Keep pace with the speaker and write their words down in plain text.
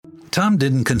Tom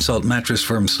didn't consult Mattress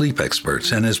Firm sleep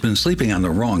experts and has been sleeping on the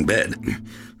wrong bed.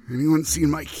 Anyone seen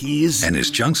my keys? And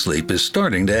his junk sleep is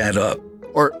starting to add up.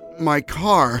 Or my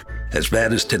car. As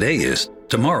bad as today is,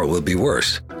 tomorrow will be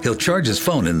worse. He'll charge his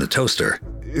phone in the toaster.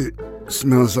 It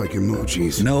smells like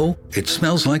emojis. No, it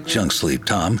smells like junk sleep,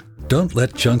 Tom. Don't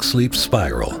let junk sleep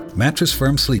spiral. Mattress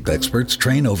Firm sleep experts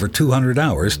train over 200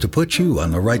 hours to put you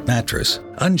on the right mattress.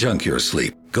 Unjunk your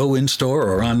sleep. Go in-store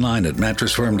or online at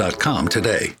mattressfirm.com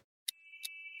today.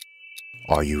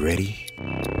 Are you ready?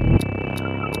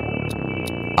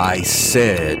 I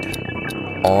said,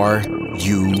 are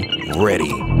you ready?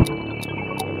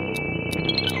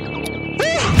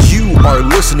 You are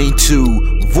listening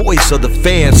to Voice of the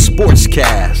Fans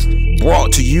Sportscast,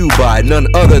 brought to you by none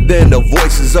other than the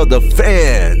voices of the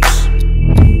fans.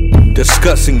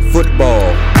 Discussing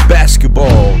football,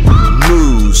 basketball,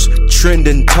 news,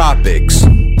 trending topics.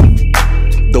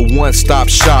 The one-stop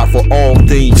shop for all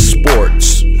things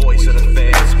sports. Voice of the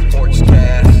Fans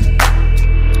Sportscast.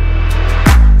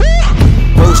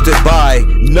 Hosted by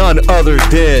none other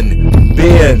than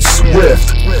Ben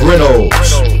Swift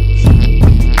Reynolds,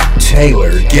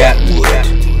 Taylor Gatwood,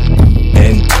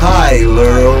 and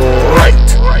Tyler Wright.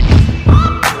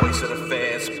 Voice of the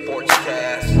Fans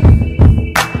Sportscast.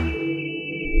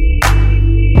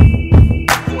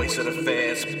 Voice of the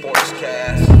Fans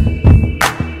Sportscast.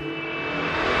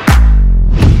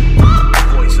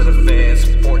 Voice of the Fans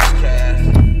Sportscast.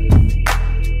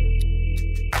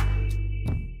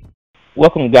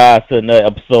 Welcome, guys, to another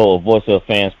episode of Voice of the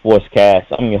Fans Sportscast.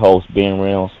 I'm your host, Ben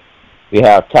Reynolds. We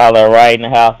have Tyler Wright in the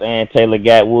house and Taylor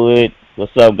Gatwood.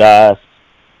 What's up, guys?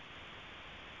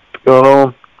 What's going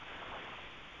on?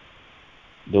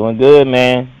 Doing good,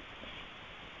 man.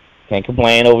 Can't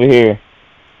complain over here.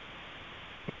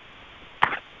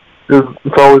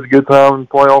 It's always a good time to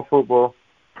play off football.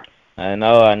 I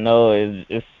know.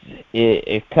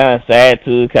 It's kind of sad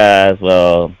too, cause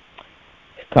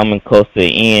it's coming close to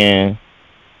the end.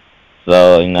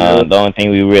 So The only thing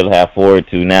we really have forward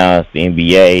to now is the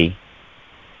NBA.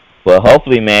 But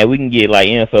hopefully, man, we can get like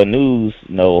NFL news,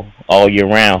 all year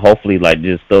round. Hopefully, like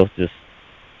this stuff just,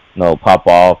 pop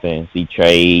off and see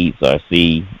trades or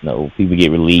see, people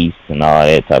get released and all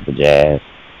that type of jazz.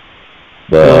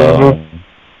 But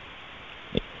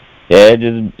yeah,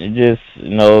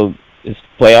 it's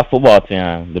playoff football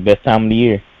time, the best time of the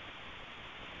year.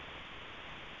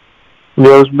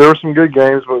 Yeah, there were some good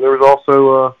games, but there was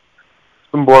also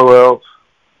some blowouts.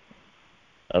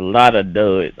 A lot of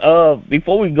duds.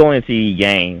 Before we go into the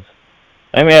games,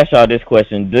 let me ask y'all this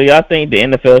question: do y'all think the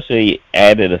NFL should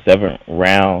added a seventh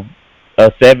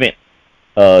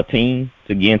team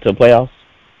to get into the playoffs?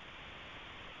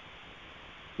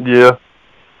 Yeah,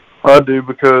 I do,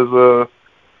 because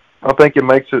I think it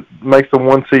makes the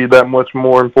one seed that much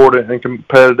more important and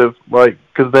competitive. Like,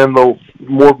 because then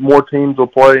more teams will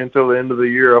play until the end of the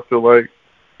year. I feel like,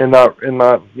 and not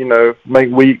make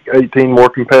week 18 more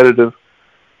competitive.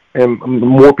 And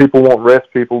more people won't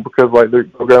rest people because they're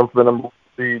going for the number one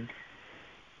seed.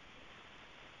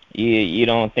 You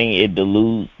don't think it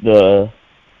dilutes the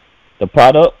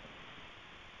product?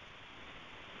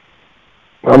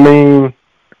 I mean,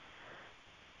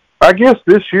 I guess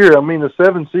this year, the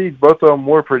 7 seeds, both of them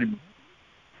were pretty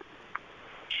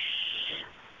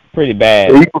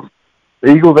bad. The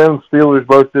Eagles and Steelers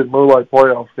both didn't look like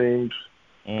playoff teams,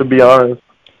 to be honest.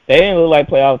 They didn't look like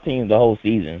playoff teams the whole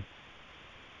season.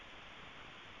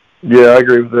 Yeah, I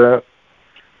agree with that.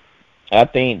 I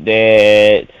think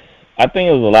it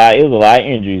was a lot of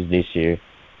injuries this year.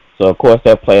 So of course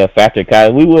that play a factor.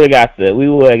 Cause we would have got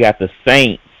the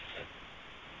Saints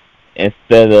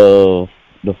instead of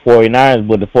the 49ers,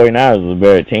 but the 49ers was a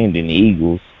better team than the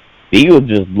Eagles. The Eagles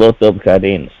just looked up because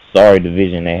they in a sorry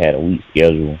division. They had a weak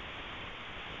schedule.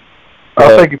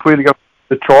 I think if we'd have got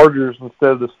the Chargers instead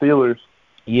of the Steelers.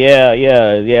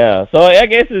 Yeah. So I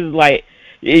guess it's like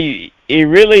it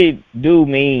really do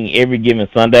mean every given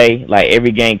Sunday, like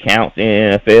every game counts in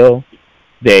the NFL,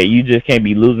 that you just can't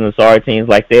be losing to sorry teams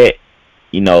like that.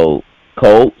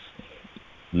 Colts,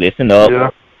 listen up.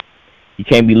 Yeah. You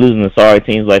can't be losing to sorry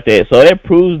teams like that. So that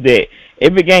proves that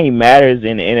every game matters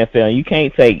in the NFL. You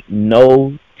can't take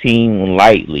no team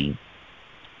lightly,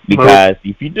 because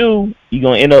if you do, you're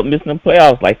going to end up missing the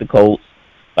playoffs like the Colts,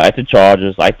 like the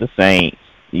Chargers, like the Saints,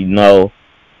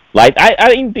 Like, I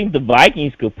didn't think the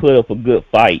Vikings could put up a good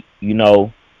fight, They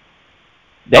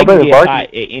could get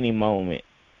hot at any moment.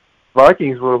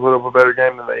 Vikings would have put up a better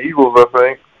game than the Eagles, I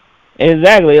think.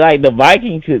 Exactly. Like, the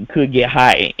Vikings could get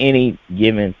hot at any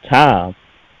given time.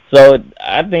 So,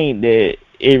 I think that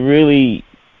it really,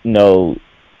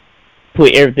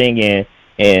 put everything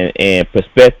in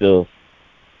perspective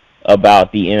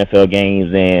about the NFL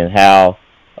games and how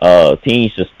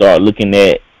teams should start looking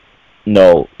at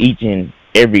each and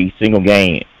every single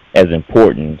game as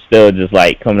important instead of just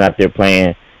like coming out there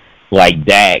playing like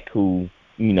Dak, who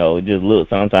just look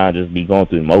sometimes just be going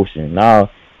through emotion. Now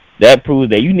that proves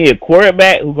that you need a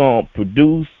quarterback who's gonna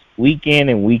produce week in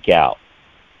and week out,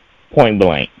 point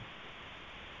blank.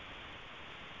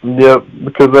 Yep,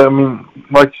 because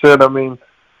like you said,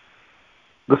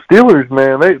 the Steelers,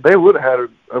 man, they would have had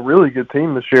a really good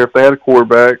team this year if they had a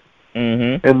quarterback.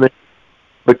 Mm-hmm. And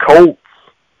the Colts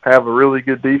have a really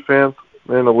good defense,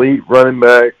 an elite running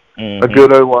back, a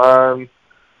good O-line,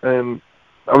 and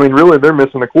really they're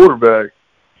missing a quarterback.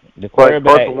 The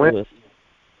quarterback was,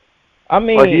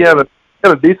 he had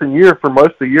a decent year for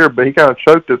most of the year, but he kind of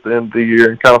choked at the end of the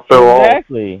year and kind of fell off.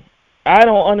 Exactly. I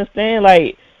don't understand.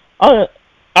 Like,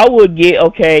 I would get,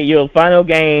 okay, your final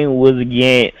game was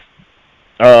against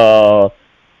the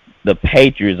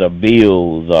Patriots or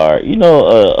Bills or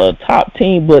a top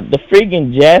team, but the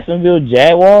freaking Jacksonville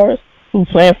Jaguars, who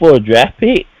playing for a draft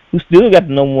pick, who still got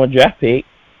the number 1 draft pick,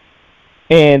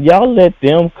 and y'all let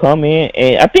them come in,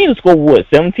 and I think the score was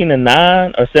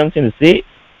 17-9 or 17-6.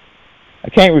 I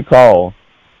can't recall.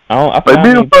 They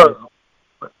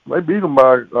beat them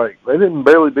by they didn't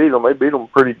barely beat them. They beat them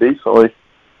pretty decently.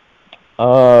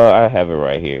 I have it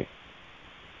right here.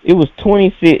 It was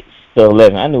 26-11.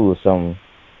 I knew it was something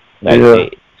like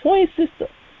that. 26.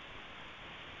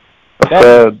 That's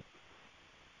sad.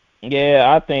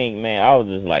 Yeah, I think, man, I was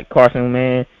just like, Carson,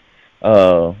 man,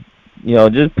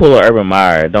 just pull a Urban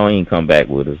Meyer. Don't even come back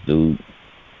with us, dude.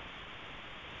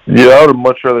 Yeah, I would have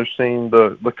much rather seen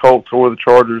the Colts or the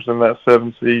Chargers in that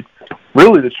 7 seed.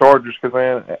 Really, the Chargers, because,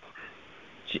 man,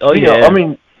 you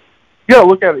got to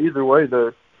look at it either way.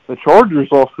 The Chargers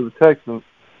lost to the Texans,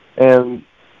 and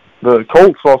the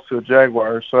Colts lost to the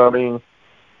Jaguars. So,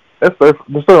 that's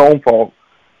their own fault.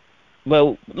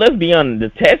 But let's be honest, the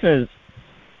Texans,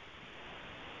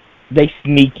 they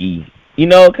sneaky.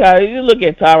 Kyle, you look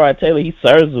at Tyrod Taylor, he's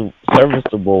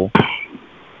serviceable.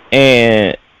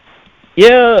 And,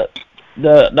 yeah,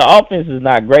 the offense is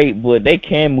not great, but they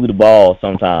can move the ball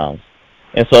sometimes.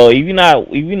 And so if you're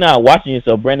not watching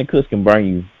yourself, Brandon Cooks can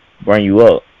burn you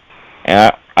up.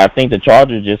 And I think the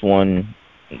Chargers just won.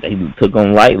 They took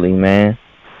them lightly, man.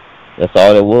 That's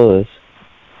all it was.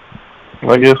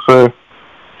 I guess so.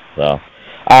 So, all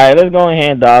right, let's go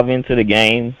ahead and dive into the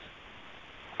games.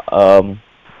 The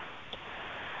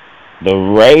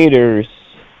Raiders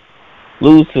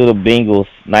lose to the Bengals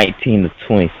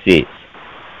 19-26.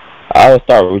 I'll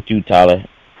start with you, Tyler.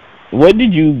 What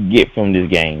did you get from this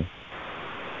game?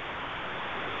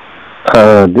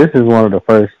 This is one of the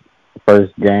first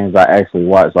games I actually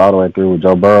watched all the way through with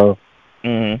Joe Burrow.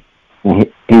 Mm-hmm.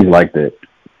 And he's like that.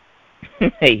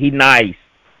 Hey, he's nice.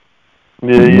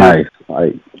 Yeah, he's nice.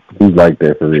 Like, he's like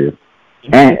that for real.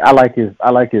 And I like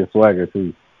his swagger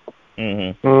too.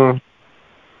 Mm-hmm.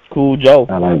 Cool Joe.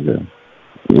 I like that.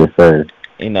 Yes, sir.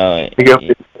 He got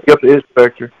the it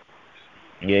factor.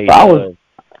 Yeah,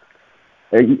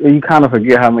 you kind of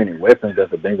forget how many weapons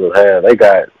that the Bengals have. They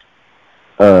got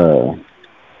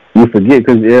you forget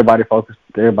because everybody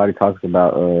talks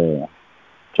about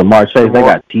Jamar Chase. They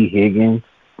got T. Higgins.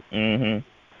 Mm-hmm.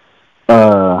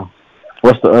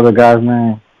 What's the other guy's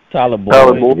name? Tyler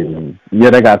Boyd. Yeah,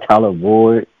 they got Tyler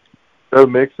Boyd. Joe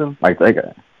Mixon. Like they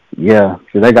got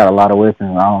a lot of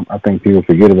weapons. I think people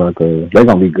forget about those. They're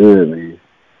gonna be good, man.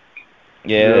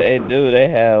 Yeah, they do. They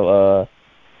have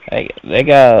they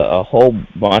got a whole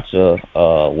bunch of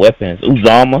weapons.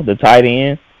 Uzomah, the tight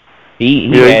end, he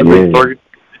had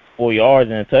 4 yards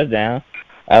and a touchdown.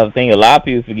 I think a lot of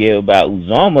people forget about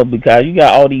Uzomah because you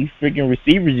got all these freaking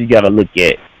receivers you got to look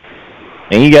at,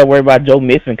 and you got to worry about Joe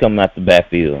Mixon coming out the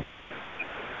backfield.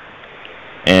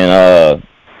 And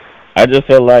I just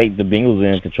felt like the Bengals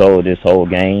are in control of this whole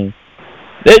game.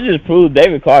 They just proved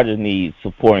David Carr just needs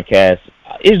supporting cast.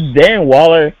 Is Darren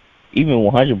Waller even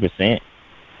 100%?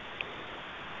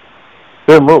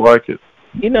 Doesn't look like it.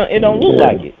 It don't look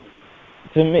like it.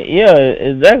 To me, yeah,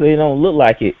 exactly. It don't look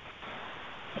like it.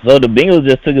 So the Bengals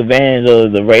just took advantage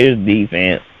of the Raiders'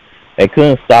 defense. They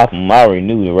couldn't stop them. I already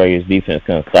knew the Raiders' defense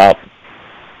couldn't stop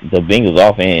the Bengals'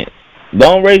 offense. The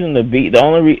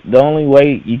only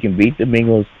way you can beat the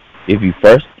Bengals if you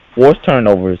first force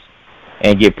turnovers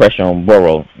and get pressure on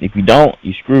Burrow. If you don't,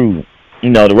 you screwed.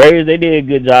 The Raiders, they did a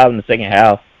good job in the second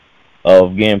half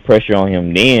of getting pressure on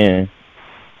him then.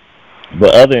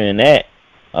 But other than that,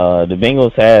 the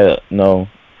Bengals had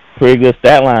pretty good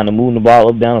stat line to move the ball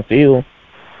up down the field.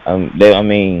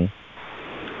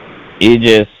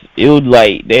 It was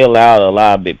like they allowed a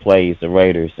lot of big plays, the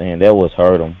Raiders, and that was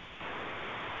hurt them.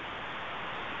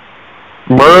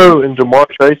 Burrow and Jamar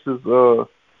Chase's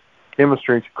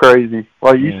chemistry is crazy.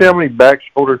 Like, you see how many back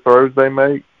shoulder throws they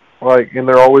make? Like, and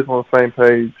they're always on the same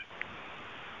page.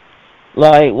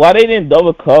 Like, why they didn't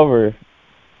double cover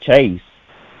Chase?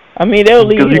 I mean, they'll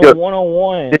leave him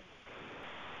one-on-one.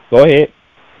 Go ahead.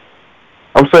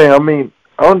 I'm saying,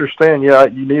 I understand, yeah,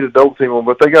 you need a double team on,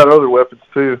 but they got other weapons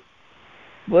too.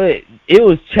 But it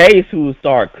was Chase who would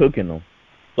start cooking them.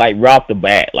 Like, right off the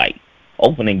bat, like,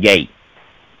 opening gate.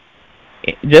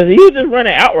 He was just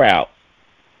running out route.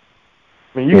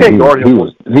 I mean, you can't guard him.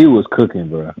 He was cooking,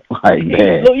 bro. Like,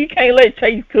 bad. Look, you can't let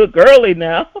Chase cook early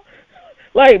now.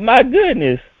 Like, my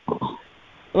goodness.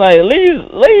 Like,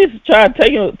 let's try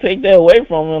to take that away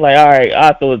from him. Like, all right,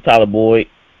 I'll throw it to Tyler Boyd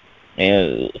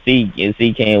and see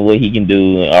what he can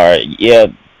do. All right, yeah,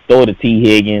 throw it to T.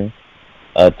 Higgins.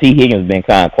 T. Higgins been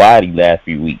kind of quiet these last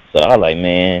few weeks, so I was like,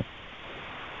 man,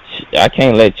 I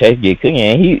can't let Chase get cooking.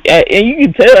 And you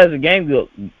can tell as the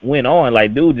game went on,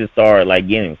 like, dude just started like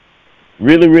getting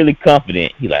really, really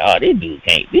confident. He's like, oh, this dude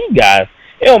can't. These guys,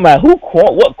 it don't matter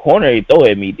what corner they throw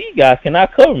at me. These guys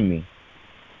cannot cover me.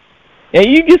 And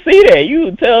you can see that. You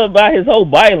can tell by his whole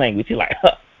body language. He's like,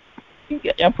 huh,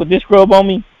 y'all put this scrub on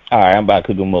me? All right, I'm about to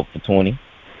cook him up for 20. All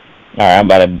right, I'm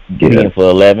about to get in for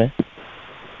 11.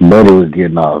 But it was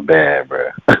getting off bad, bro.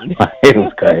 It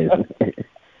was crazy.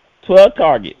 12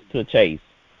 targets to Chase.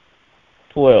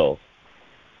 12.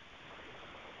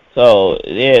 So,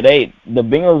 yeah, the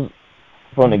Bengals,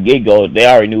 from the get-go, they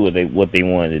already knew what they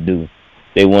wanted to do.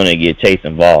 They wanted to get Chase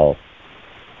involved.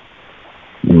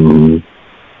 Mm-hmm.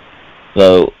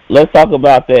 So let's talk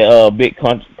about that big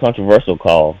controversial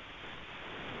call.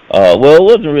 Well, it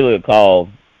wasn't really a call.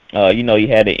 You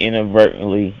had an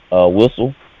inadvertently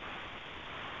whistle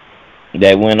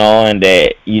that went on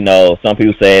that, some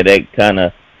people say that kind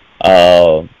of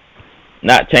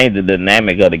not changed the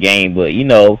dynamic of the game, but,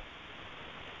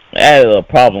 that is a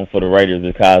problem for the Raiders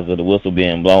because of the whistle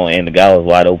being blown and the guy was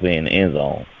wide open in the end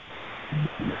zone.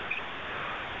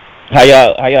 How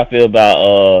y'all feel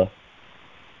about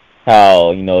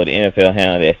how, the NFL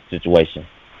handled that situation?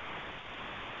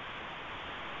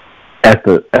 At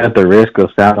the risk of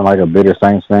sounding like a bitter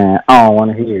Saints fan, I don't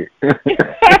want to hear it.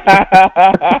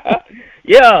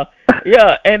 Yeah,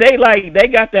 and they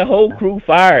got their whole crew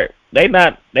fired. They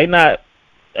not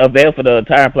available for the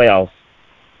entire playoffs.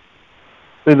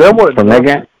 Dude, that wasn't from that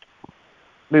game.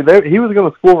 Dude, he was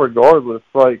going to score regardless.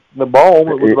 Like, the ball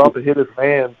was about to hit his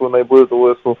hands when they blew the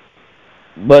whistle.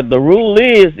 But the rule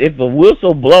is, if the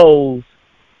whistle blows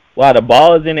while the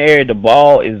ball is in the air, the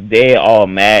ball is dead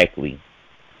automatically.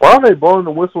 Why are they blowing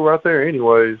the whistle right there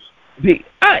anyways?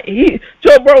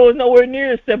 Joe Burrow was nowhere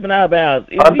near stepping out of bounds.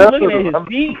 Is he looking at his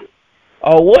feet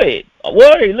or what?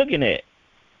 What are you looking at?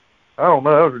 I don't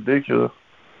know. That was ridiculous.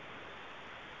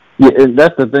 Yeah, and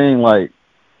that's the thing. Like,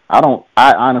 I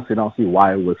honestly don't see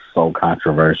why it was so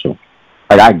controversial.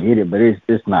 Like, I get it, but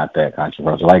it's not that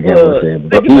controversial. Like Edward said,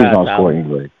 but he was going to score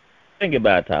anyway. Think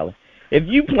about it, Tyler. If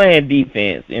you playing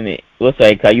defense in it, let's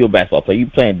say, cause you're a basketball player, you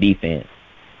playing defense,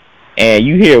 and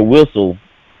you hear a whistle,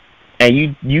 and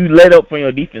you let up from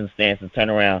your defense stance and turn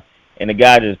around, and the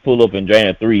guy just pull up and drain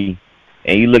a three,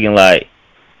 and you looking like,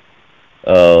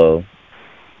 and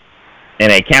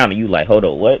they counter you like, hold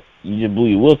up, what? You just blew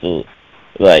your whistle.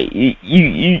 Like, you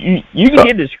can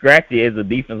get distracted as a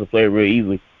defensive player real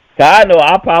easily. Cause I know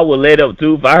I probably would let up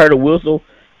too. If I heard a whistle,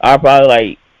 I'd probably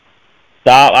like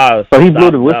stop. So he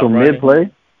blew the whistle mid-play?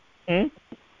 Hmm?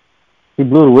 He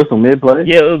blew the whistle mid-play?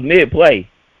 Yeah, it was mid-play.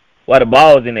 While the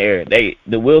ball was in the air.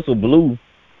 The whistle blew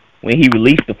when he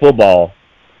released the football.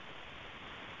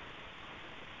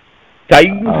 So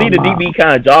you can see the DB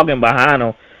kind of jogging behind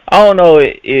him. I don't know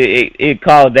it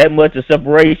caused that much of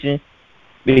separation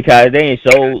because they didn't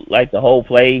show like the whole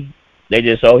play. They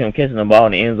just showed him catching the ball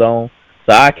in the end zone.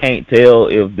 So I can't tell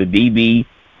if the DB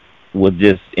was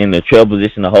just in the trail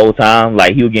position the whole time,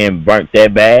 like he was getting burnt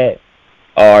that bad,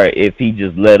 or if he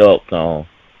just let up some.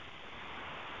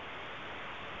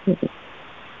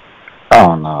 I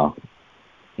don't know.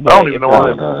 I don't even know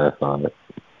why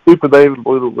Stupid David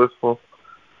blew the whistle.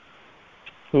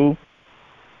 Who?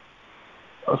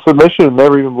 I said they should have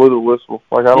never even blew the whistle.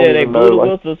 Like, I don't even know. Yeah, they blew the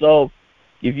whistle. So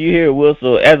if you hear a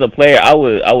whistle, as a player, I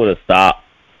would have stopped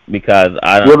because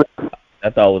I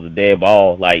thought it was a dead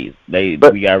ball. Like we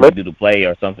got to redo the play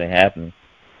or something happened.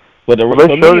 But the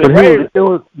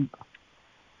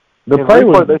play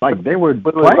was like they were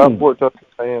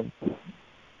playing.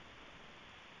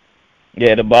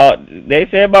 Yeah, the ball. They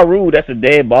said about rule that's a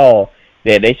dead ball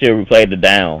that they should replay the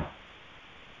down.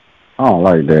 I don't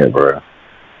like that, bro.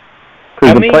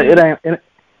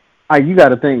 You got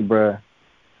to think, bro.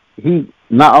 He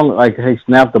not only like he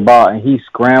snapped the ball and he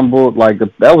scrambled, like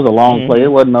that was a long play.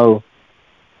 It wasn't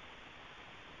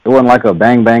like a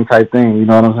bang bang type thing. You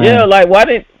know what I'm saying? Yeah, like why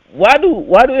do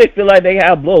they feel like they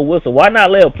have to blow a whistle? Why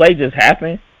not let a play just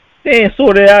happen, then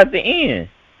sort it out at the end?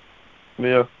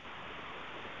 Yeah.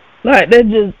 Like they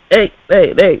just they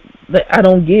I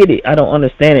don't get it. I don't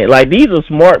understand it. Like these are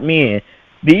smart men.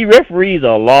 These referees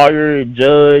are lawyers,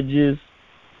 judges,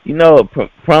 you know,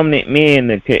 prominent men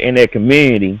in their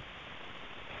community.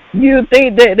 You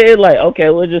think that they're like, okay,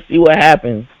 we'll just see what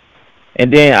happens,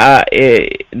 and then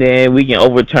then we can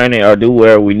overturn it or do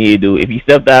whatever we need to do. If he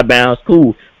stepped out of bounds,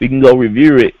 cool. We can go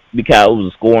review it because it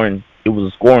was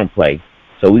a scoring play,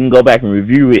 so we can go back and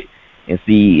review it and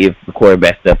see if the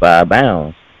quarterback stepped out of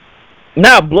bounds.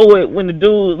 Not blow it when the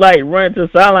dude like run to the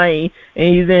sideline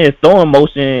and he's in his throwing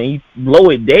motion and he blow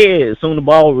it dead as soon as the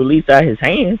ball released out his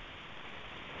hands.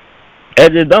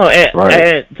 And just don't.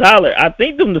 And Tyler, I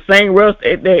think them the same refs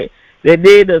that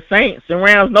did the Saints and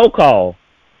Rams no call.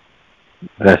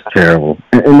 That's terrible.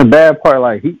 And the bad part,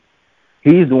 like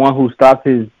he's the one who stopped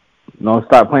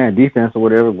stopped playing defense or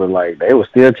whatever. But like they were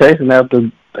still chasing after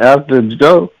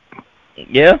Joe.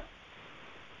 Yeah.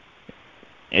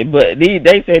 But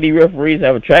they say these referees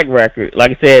have a track record.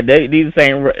 Like I said, these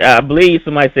same. I believe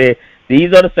somebody said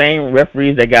these are the same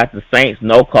referees that got the Saints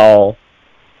no call,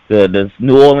 the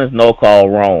New Orleans no call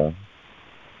wrong.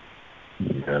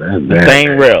 Yeah, that's bad.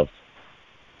 Same refs.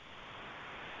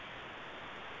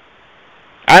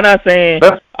 I'm not saying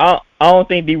I don't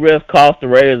think these refs cost the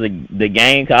Raiders the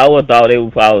game. Cause I would thought they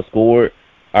would probably scored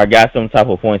or got some type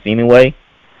of points anyway.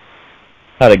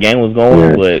 How the game was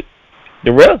going, but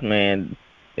the refs, man.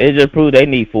 It just proved they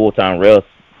need full-time refs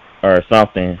or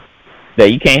something.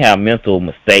 That you can't have mental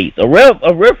mistakes. A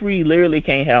referee literally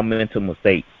can't have mental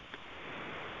mistakes.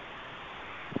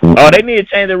 Oh, they need to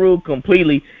change the rule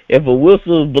completely. If a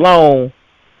whistle is blown,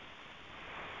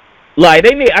 like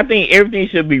I think everything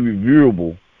should be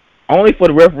reviewable. Only for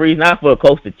the referees, not for the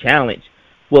coach to challenge,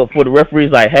 but for the referees,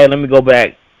 like, hey, let me go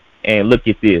back and look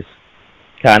at this.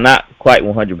 Not quite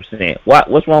 100%.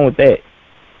 What's wrong with that?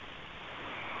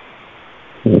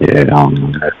 Yeah, I don't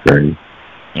know. That's crazy.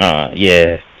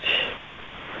 Yeah.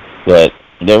 But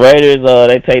the Raiders,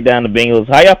 they take down the Bengals.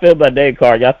 How y'all feel about Derek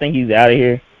Carr? Y'all think he's out of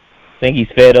here? Think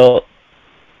he's fed up?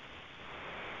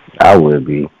 I would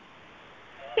be.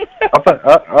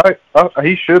 I think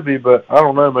he should be, but I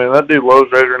don't know, man. That dude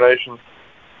loves Raider Nation.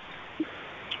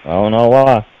 I don't know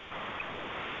why.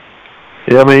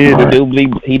 Yeah, I mean,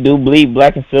 he do bleed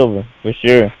black and silver for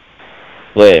sure.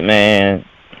 But man,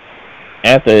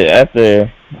 after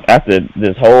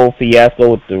this whole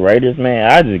fiasco with the Raiders,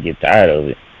 man, I just get tired of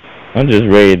it. I'm just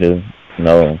ready to,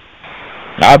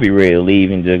 I'll be ready to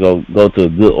leave and just go to a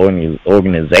good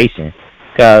organization.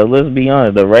 Cause let's be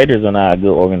honest, the Raiders are not a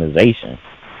good organization.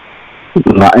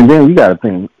 And then you gotta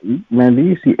think, man. Do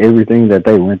you see everything that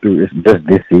they went through? It's just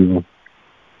this season.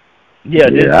 Yeah,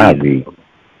 I'll be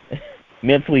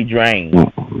mentally drained.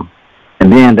 Mm-hmm.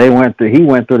 And then he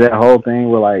went through that whole thing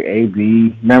with like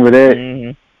AB. Remember that?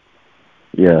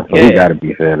 Mm-hmm. Yeah, so he gotta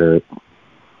be fed up.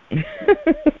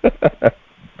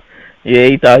 Yeah,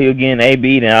 he thought he was getting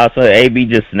AB, and also AB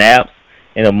just snaps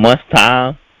in a month's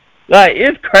time. Like,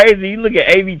 it's crazy. You look at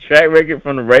AB track record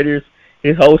from the Raiders,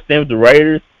 his whole stint with the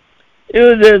Raiders. It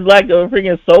was just like a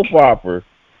freaking soap opera.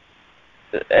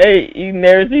 Hey, you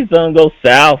never see something go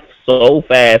south so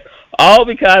fast, all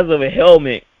because of a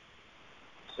helmet.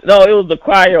 No, it was the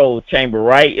cryo chamber,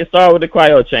 right? It started with the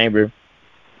cryo chamber,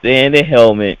 then the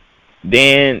helmet,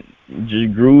 then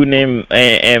Gruden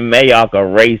and Mayock are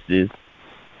racist,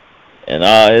 and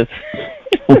all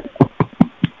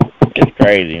it's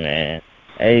crazy, man.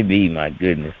 AB, my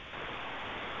goodness.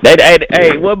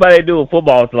 Hey, what about they do with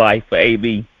football life for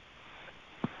AB?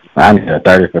 I need a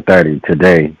 30 for 30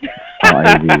 today on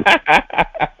AB.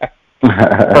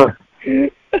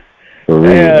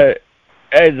 Yeah,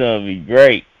 that's gonna be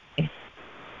great.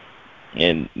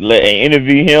 And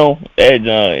interview him,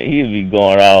 he'll be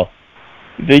going off.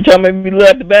 So you trying to make me look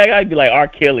at the bag? I'd be like R.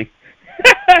 Kelly.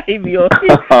 he'd be on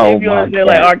there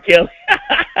like R. Kelly.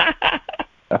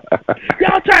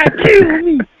 Y'all trying to kill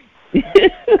me.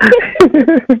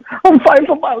 I'm fighting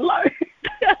for my life.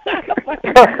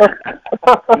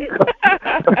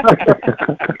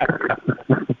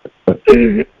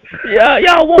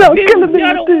 Y'all want business?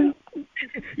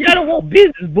 Y'all don't want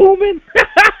business booming?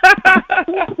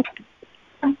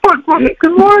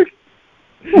 Good Lord.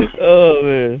 Oh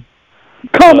man.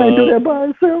 Tom ain't do that by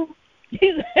himself.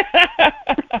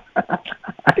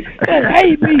 That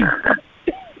hate me.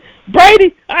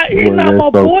 Brady, he's not my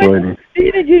boy. Funny.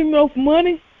 He didn't give me no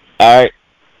money. All right.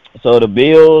 So the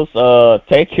Bills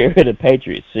take care of the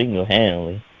Patriots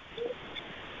single-handedly.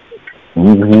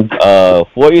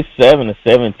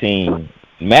 47-17.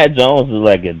 Matt Jones is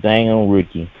like a dang on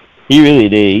rookie. He really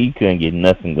did. He couldn't get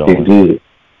nothing going. He did.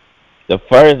 The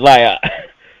first, like,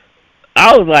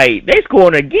 I was like, they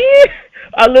scoring again?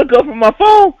 I look up from my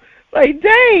phone, like,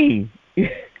 dang.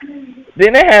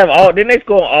 Then they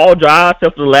score all drives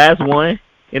except for the last one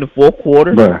in the fourth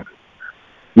quarter. Bruh.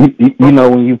 You know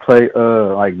when you play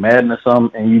like Madden or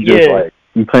something and you just like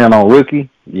you playing on rookie?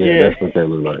 Yeah, that's what they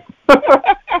look like.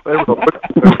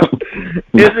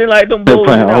 It's like them boys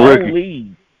in their own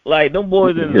league. Like them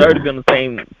boys in the be on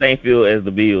the same field as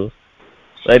the Bills.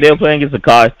 Like they were playing against a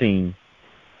college team.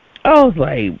 I was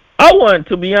like,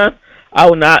 to be honest, I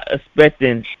was not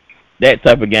expecting that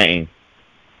type of game.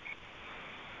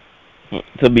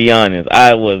 To be honest,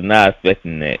 I was not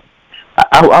expecting that.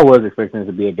 I was expecting it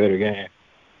to be a better game.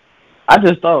 I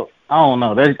just thought, I don't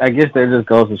know. I guess that just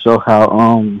goes to show how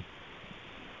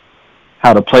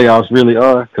the playoffs really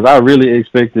are. Because I really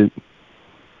expected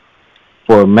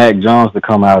for Mac Jones to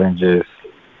come out and just,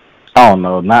 I don't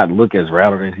know, not look as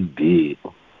rattled as he did.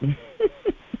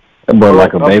 But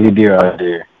like a baby deer out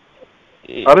there.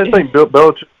 I didn't think Bill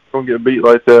Belichick was going to get beat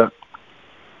like that.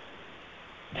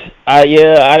 I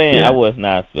didn't. I was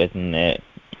not expecting that.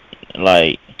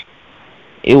 Like,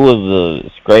 it was a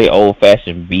straight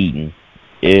old-fashioned beating.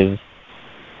 When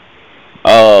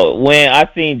I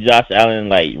seen Josh Allen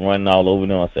like running all over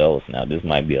themselves, now this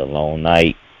might be a long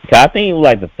night. Cause I think it was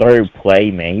like the third play,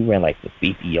 man. He ran like the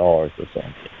 50 yards or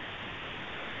something.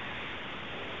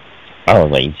 I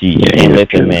was like, gee, you can't let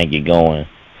that man get going.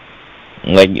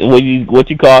 Like what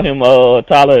you call him,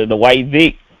 Tyler, the White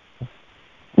Vic?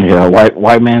 Yeah,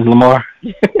 white man's Lamar.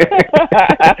 He's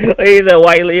a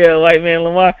white man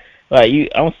Lamar. Like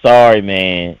I'm sorry,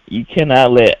 man. You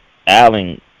cannot let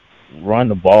Allen run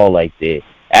the ball like that.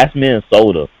 Ask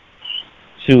Minnesota.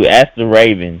 Shoot, ask the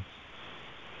Ravens.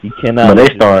 You cannot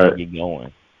let him get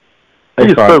going. They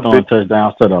started throwing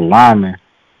touchdowns to the linemen.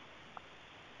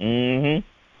 Mm-hmm.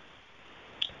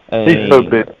 He's so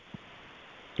big.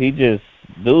 He just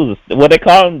dude's what they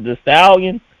call him, the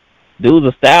Stallion. Dude's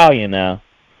a stallion now.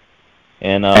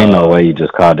 And ain't no way you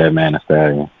just called that man a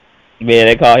stallion. Yeah,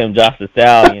 they call him Josh the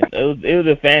Stallion. It was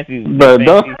a fancy.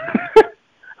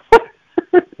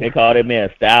 They call that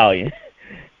man a stallion.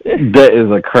 That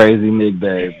is a crazy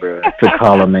nickname, bro. To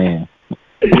call a man.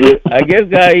 I guess,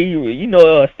 guy,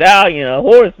 a stallion, a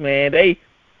horse, man. They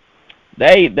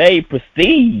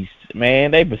prestige,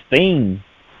 man. They pristine.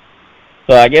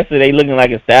 So I guess if they looking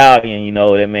like a stallion,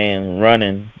 that man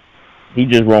running. He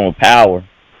just run with power.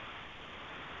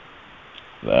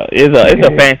 It's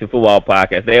a fancy football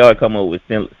podcast. They always come up with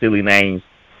silly names.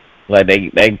 Like they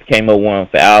came up with one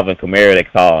for Alvin Kamara. They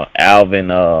call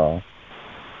Alvin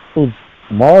who's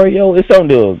Mario? It's something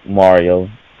to do with Mario.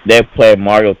 They play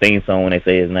Mario theme song when they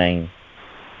say his name.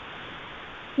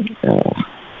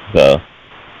 So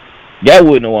y'all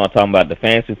wouldn't know what I'm talking about. The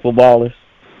fancy footballers.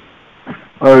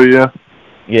 Oh yeah.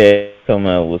 Yeah, come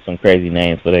up with some crazy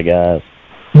names for their guys.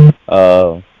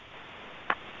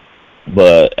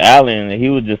 But Allen, he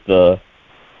was just on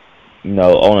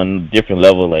a different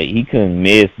level. Like he couldn't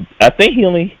miss. I think he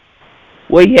had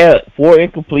 4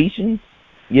 incompletions.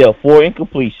 Yeah, 4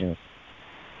 incompletions.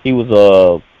 He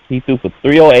threw for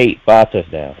 308, 5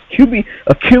 touchdowns.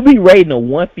 A QB rating of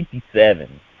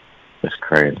 157. That's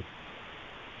crazy.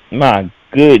 My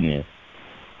goodness.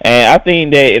 And I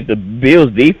think that if the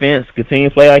Bills defense continue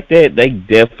to play like that, they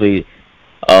definitely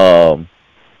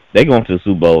they going to the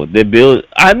Super Bowl.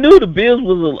 I knew the Bills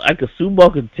was like a Super Bowl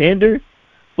contender,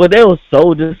 but they were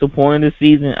so disappointed this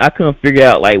season. I couldn't figure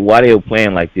out like why they were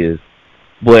playing like this.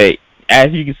 But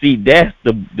as you can see, that's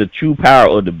the true power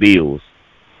of the Bills.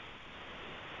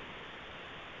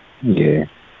 Yeah.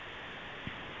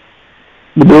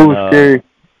 The Bills are scary.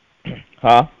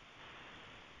 Huh?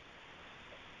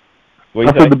 I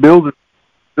said the Bills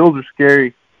are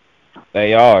scary.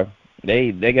 They are.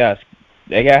 They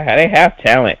have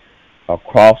talent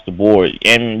across the board.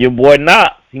 And your boy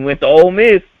Knox, he went to Ole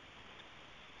Miss.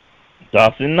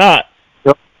 Dawson Knox.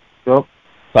 Yep. 5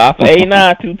 for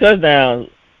 89, 2 touchdowns.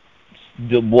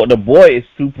 The boy is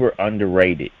super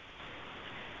underrated.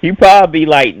 He probably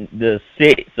like the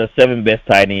 6th or 7th best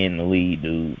tight end in the league,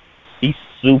 dude. He's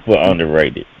super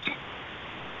underrated.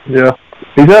 Yeah,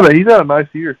 he's had a nice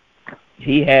year.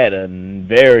 He had a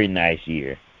very nice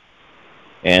year,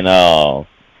 and so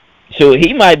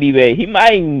he might be bad. He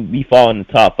might even be falling in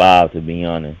the top 5. To be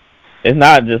honest, it's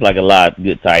not just like a lot of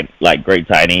good great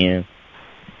tight ends.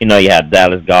 You have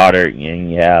Dallas Goedert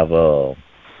and you have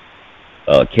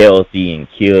Kelsey and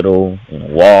Kittle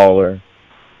and Waller.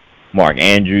 Mark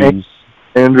Andrews.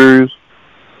 Andrews.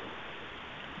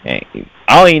 And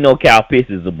I don't even know Kyle Pitts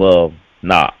is above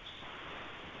Knox.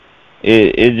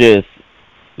 The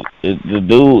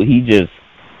dude, he just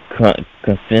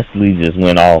consistently just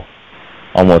went off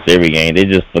almost every game. They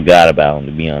just forgot about him,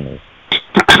 to be honest.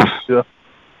 Yeah.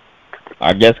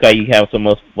 I guess because you have so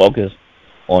much focus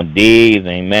on Diggs and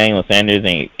Emmanuel Sanders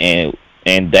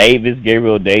and Davis,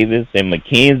 Gabriel Davis, and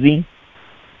McKenzie.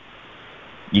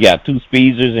 You got two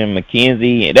speedsters in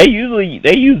McKenzie. They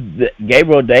use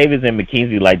Gabriel Davis and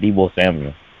McKenzie like Deebo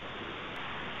Samuel.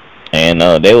 And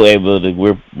they were able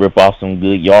to rip off some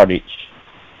good yardage,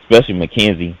 especially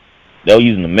McKenzie. They were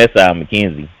using the mess out of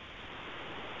McKenzie.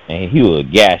 And he was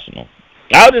gashing them.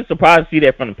 I was just surprised to see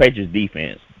that from the Patriots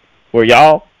defense. Were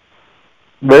y'all?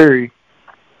 Very,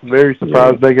 very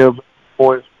surprised they got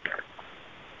points.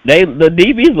 The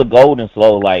DBs were golden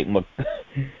slow. Like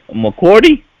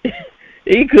McCourty,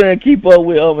 he couldn't keep up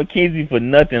with McKenzie for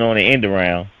nothing on the end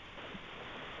around.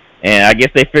 And I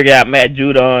guess they figured out Matt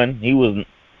Judon. He was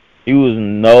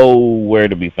nowhere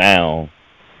to be found.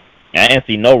 I didn't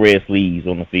see no red sleeves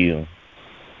on the field.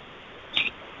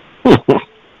 I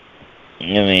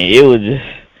mean, it was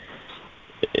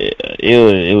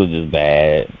just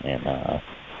bad. And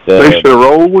they should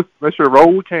roll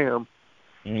with Cam.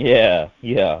 Yeah.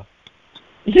 No.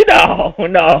 I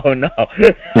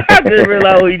just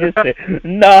realized what you just said.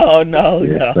 No.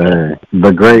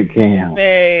 The great Cam.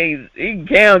 Man,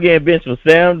 Cam getting benched for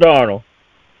Sam Darnold.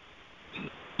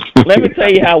 Let me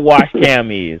tell you how washed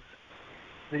Cam is.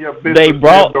 They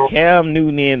brought Cam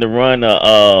Newton in to run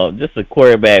just a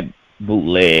quarterback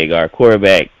bootleg or a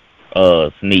quarterback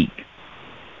sneak.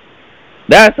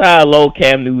 That's how low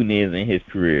Cam Newton is in his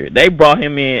career. They brought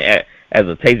him in as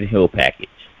a Taysom Hill package.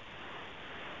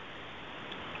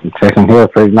 Taysom Hill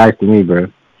pretty nice to me, bro.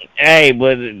 Hey,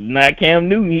 but not Cam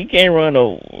Newton. He can't run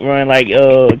like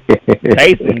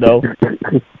Taysom though.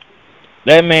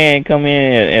 That man come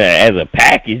in as a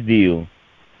package deal.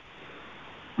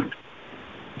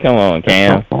 Come on,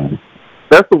 Cam.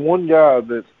 That's the one guy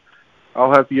that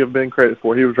I'll have to give Ben credit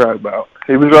for. He was right about.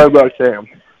 He was right about Cam.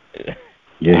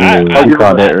 Yeah, he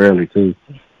caught that early too.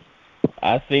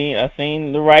 I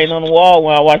seen the writing on the wall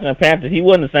when I was watching the Panthers. He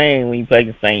wasn't the same when he played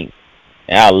the Saints,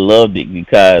 and I loved it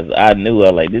because I knew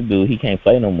I was like, this dude, he can't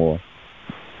play no more.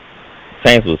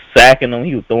 Saints was sacking him.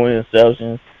 He was throwing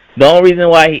interceptions. The only reason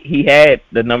why he had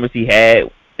the numbers he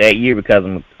had that year because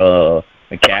of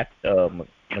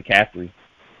McCaffrey.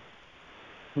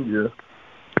 Yeah.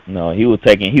 No, he was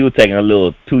taking a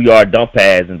little 2-yard dump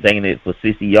pass and taking it for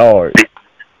 60 yards.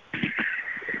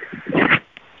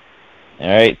 All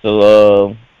right,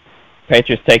 so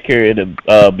Patriots take care of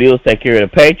the Bills take care of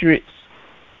the Patriots.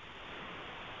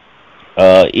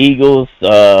 Eagles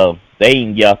they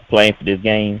didn't get off the plane for this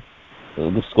game.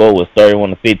 The score was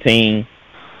 31-15.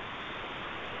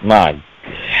 My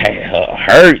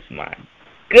hurts, my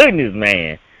goodness,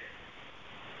 man.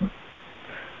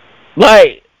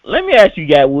 Like, let me ask you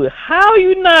guys, how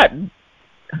you not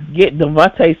get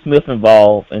Devontae Smith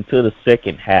involved until the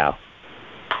second half?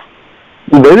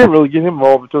 They didn't really get him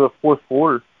involved until the fourth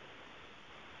quarter.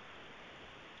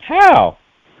 How?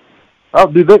 Oh,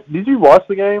 did you watch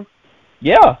the game?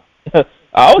 Yeah.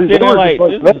 I was sitting like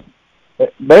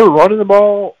they were running the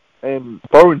ball and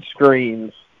throwing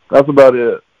screens. That's about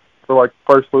it for like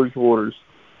the first 3 quarters.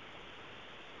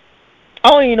 I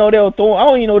don't even know they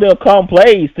were calling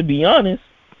plays, to be honest.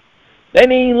 They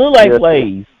didn't even look like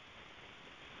plays.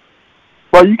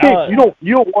 Well, you can't.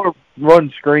 You don't want to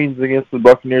run screens against the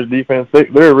Buccaneers defense. They're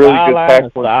a really good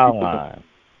tackling.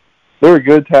 They're a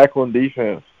good tackling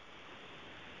defense.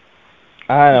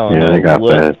 I don't know. Yeah, they got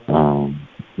that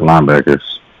linebackers.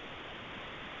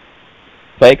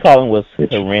 Play calling was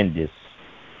horrendous.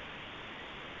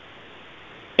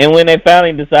 And when they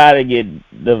finally decided to get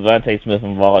Devontae Smith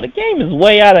involved, the game is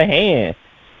way out of hand.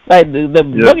 Like, the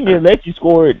Buccaneers let you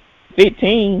score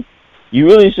 15. You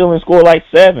really should have scored like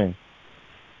 7.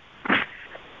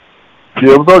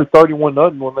 Yeah, it was already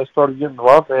 31-0 when they started getting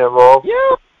Devontae involved.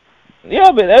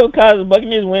 Yeah, but that was because the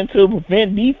Buccaneers went to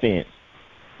prevent defense.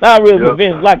 Not really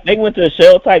prevent. Like, they went to a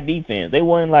shell-type defense. They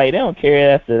wasn't like, they don't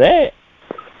care after that.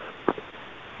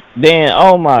 Then,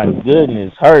 oh my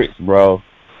goodness, hurts, bro.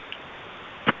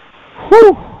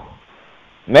 Whew.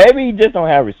 Maybe he just don't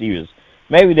have receivers.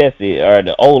 Maybe that's it, or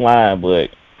the O-line, but,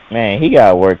 man, he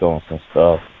got to work on some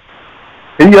stuff.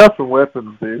 He got some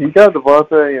weapons, dude. He got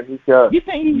Devontae, and he's got... You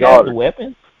think he got the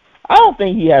weapons? I don't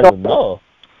think he has enough.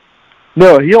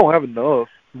 No, he don't have enough,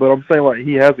 but I'm saying, like,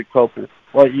 he has a couple.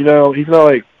 Like, you know, he's not,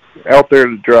 like, out there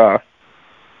to dry.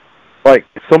 Like,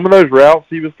 some of those routes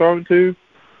he was throwing to,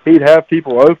 he'd have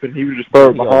people open. He would just throw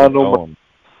it behind them.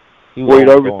 He'd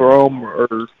overthrow them,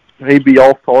 or he'd be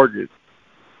off target.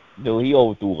 Dude, he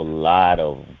overthrew a lot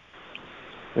of them.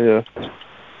 Yeah,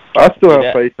 I still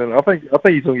have faith in him. I think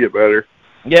he's gonna get better.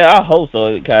 Yeah, I hope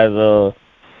so, because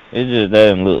it just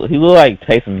doesn't look. He looked like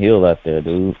Taysom Hill out there,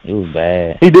 dude. It was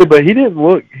bad. He did, but he didn't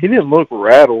look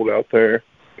rattled out there.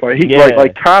 Like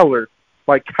Kyler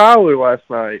last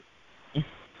night.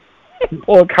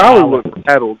 Poor Kyler looked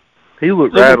rattled. He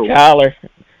looked rattled. Kyler,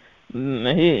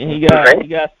 he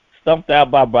got stumped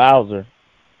out by Bowser.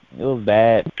 It was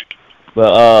bad.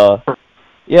 But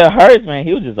yeah, Hurts, man,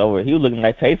 he was just over. He was looking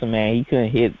like Taysom, man. He couldn't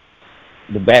hit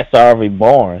the backside of his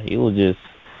barn. It was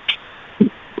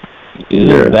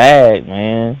bad,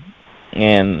 man.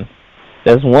 And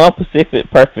there's one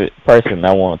specific perfect person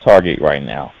I want to target right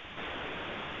now.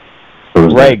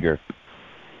 Rager.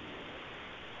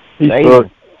 He's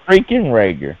freaking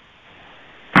Rager.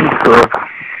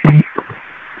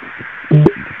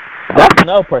 That's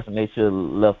another person they should have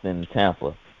left in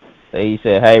Tampa. They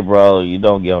said, "Hey, bro, you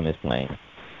don't get on this plane."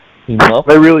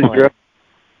 They really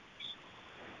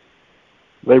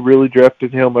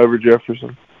drafted him over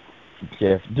Jefferson.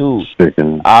 Dude,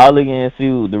 all against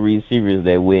you, the receivers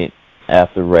that went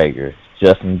after Rager: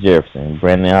 Justin Jefferson,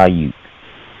 Brandon Ayuk.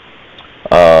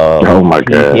 Oh my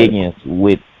God! T. Higgins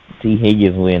went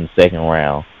in the second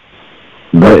round.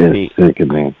 That is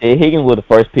sickening. Higgins was the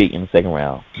first pick in the second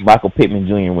round. Michael Pittman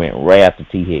Jr. went right after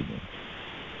T. Higgins.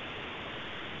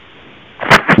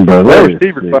 That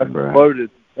receiver class was loaded.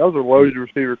 That was a loaded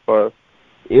receiver class.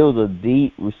 It was a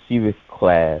deep receiver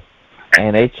class,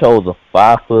 and they chose a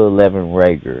 5'11"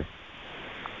 Rager,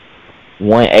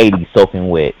 180 soaking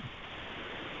wet.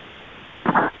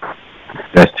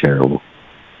 That's terrible.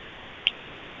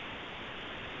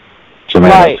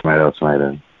 Tomato.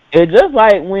 It's just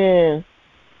like when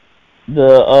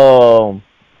the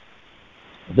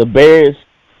Bears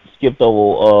skipped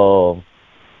over.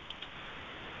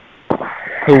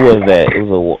 Who was that?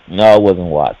 It wasn't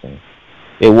Watson.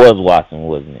 It was Watson,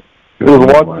 wasn't it? It was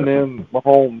Watson and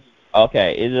Mahomes.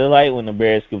 Okay, it's just like when the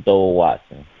Bears skipped over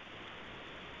Watson.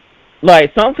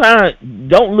 Like, sometimes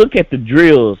don't look at the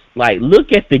drills. Like,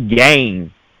 look at the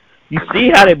game. You see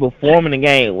how they perform in the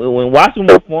game. When Watson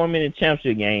was performing in the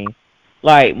championship game,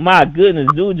 like, my goodness,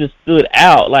 dude just stood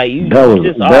out. Like, that was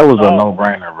a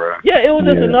no-brainer, bro. Yeah, it was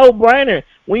just a no-brainer.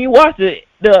 When you watch the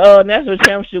national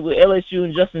championship with LSU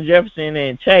and Justin Jefferson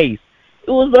and Chase,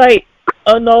 it was like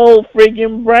a no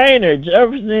freaking brainer.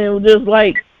 Jefferson was just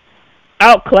like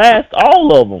outclassed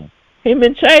all of them. Him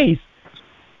and Chase.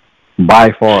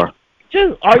 By far.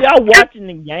 Just, are y'all watching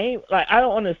the game? Like, I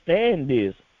don't understand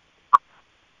this.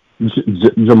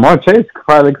 Jamar Chase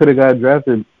probably could have got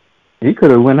drafted. He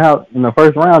could have went out in the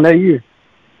first round that year.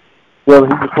 Well,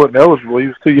 he just wasn't eligible. He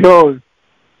was too young.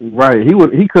 Right. He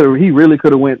really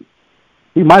could have went.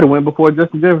 He might have went before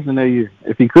Justin Jefferson that year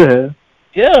if he could have.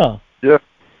 Yeah. Yeah.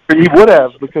 He would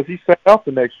have, because he sat out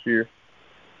the next year.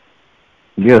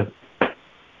 Yeah.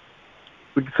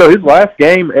 So his last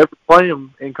game ever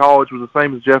playing in college was the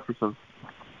same as Jefferson.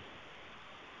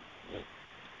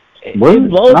 He didn't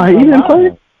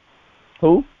play.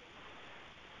 Who?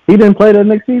 He didn't play that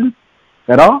next season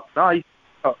at all? No,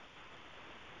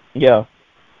 yeah.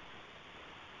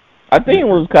 I think it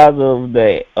was because of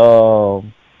the was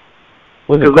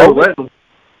it COVID?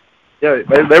 They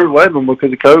were letting them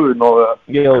because of COVID and all that.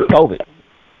 Yeah, it was COVID.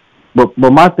 But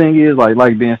my thing is,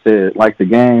 like Ben said, like the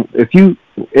game,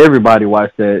 everybody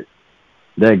watched that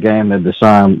game that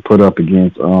Deshaun put up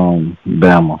against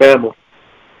Bama.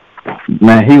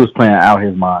 Man, he was playing out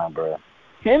his mind, bro.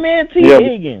 Him and T.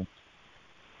 Higgins.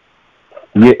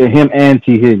 Yeah, him and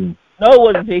T. Higgins. No, it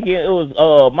wasn't T. Higgins. It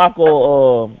was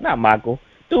Michael. Not Michael.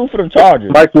 Dude for the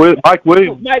Chargers. Mike Williams. Mike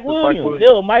Williams.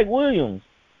 Yeah, Mike Williams.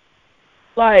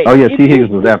 Like. Oh yeah, T.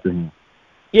 Higgins was after him.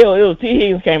 Yeah, it was T.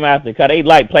 Higgins came after because they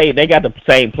played. They got the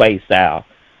same play style.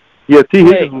 Yeah, T.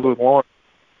 Higgins was long.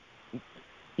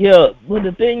 Yeah, but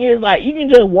the thing is, like, you can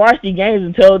just watch the games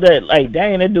and tell that, like,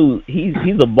 dang, that dude, he's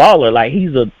a baller. Like, he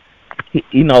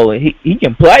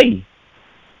can play.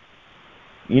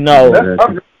 You know.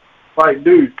 Like,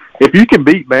 dude, if you can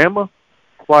beat Bama,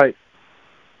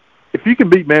 you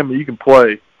can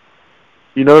play.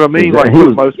 You know what I mean? Like, for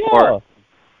the most part.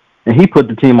 And he put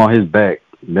the team on his back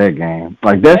that game.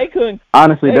 Like, that's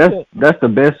the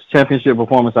best championship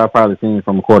performance I've probably seen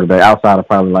from a quarterback outside of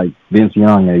probably like Vince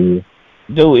Young that year.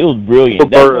 Dude, it was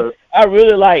brilliant. I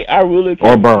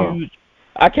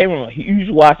came from a huge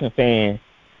Washington fan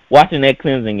watching that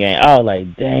Clemson game. I was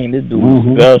like, dang, this dude was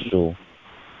special.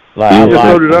 Like,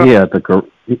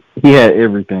 he had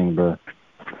everything, bro.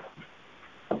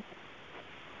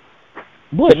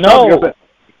 But no.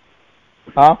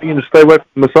 Huh? You need to stay away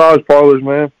from massage parlors,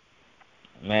 man.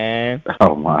 Man.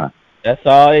 Oh, my. That's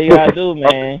all you got to do,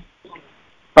 man.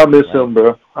 I miss him,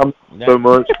 bro. I miss him so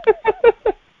much.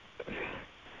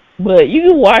 But you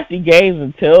can watch the games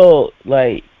and tell,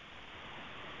 like,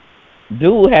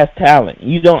 dude has talent.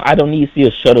 I don't need to see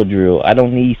a shuttle drill. I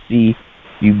don't need to see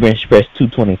you bench press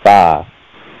 225.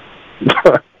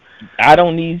 I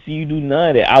don't need to see you do none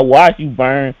of that. I watch you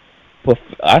burn.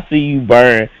 I see you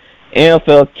burn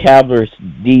NFL caliber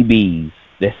DBs.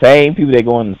 The same people that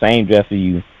go in the same draft as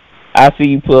you. I see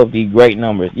you put up these great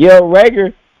numbers. Yeah,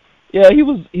 Rager. Yeah, he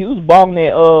was balling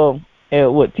at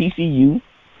what, TCU?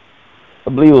 I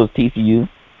believe it was TCU.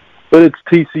 But it's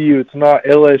TCU. It's not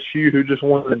LSU who just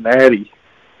won the Natty.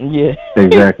 Yeah.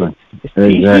 Exactly.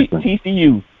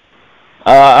 TCU.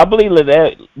 I believe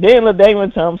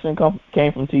LaDainian Thompson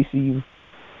came from TCU.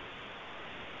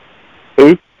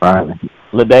 Who? Finally.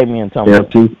 LaDainian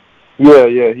Thompson.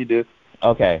 Yeah, he did.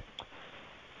 Okay.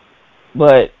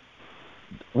 But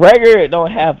Rager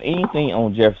don't have anything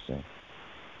on Jefferson.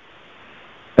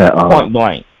 Point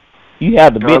blank. You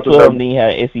have the Big 12 and then you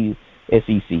have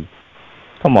SEC.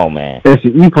 Come on, man.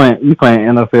 You playing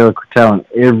NFL talent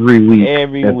every week.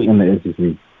 Every week. In the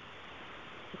SEC.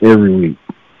 Every week.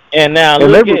 And now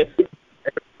look at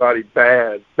everybody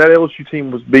bad. That LSU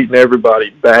team was beating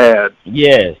everybody bad.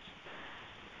 Yes.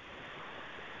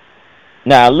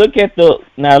 Now look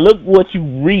what you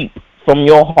reap from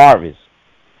your harvest.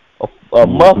 A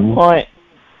muff punt,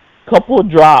 couple of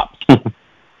drops.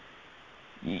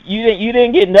 You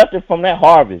didn't get nothing from that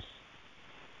harvest.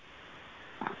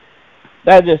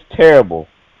 That's just terrible.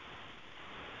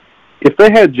 If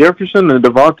they had Jefferson and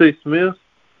Devontae Smith,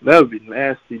 that would be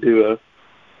nasty duo.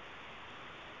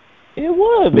 It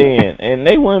would have been, and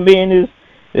they wouldn't be in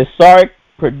this sorry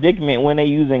predicament when they're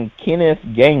using Kenneth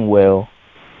Gainwell,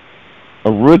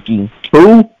 a rookie.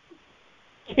 Who?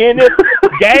 Kenneth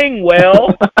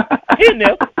Gainwell.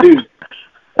 Kenneth.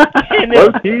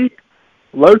 Dude.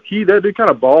 Low key, that dude kind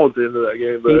of balls into that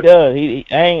game. But he does.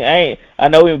 I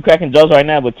know we're cracking jokes right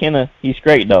now, but Kenneth, he's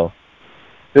straight though.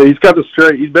 Yeah, he's got the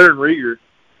straight. He's better than Rieger.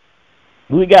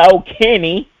 We got old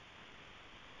Kenny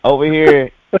over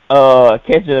here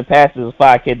catching the passes,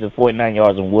 5 catches, 49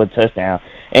 yards, and 1 touchdown.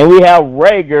 And we have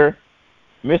Rager,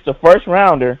 Mr. First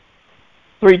Rounder,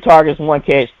 3 targets, 1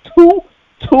 catch, 2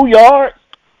 yards.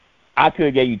 I could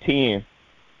have gave you 10.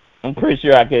 I'm pretty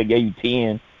sure I could have gave you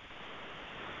 10.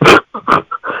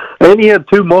 And he had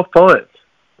 2 muff punts.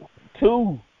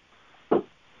 2.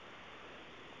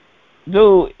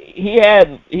 Dude,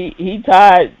 he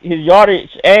tied his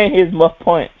yardage and his muff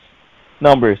punts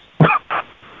numbers.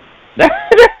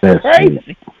 That's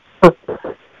crazy.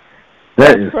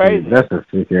 That's crazy. That's a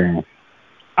sick game.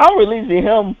 I'm releasing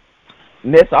him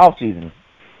next offseason.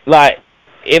 Like,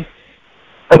 if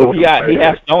he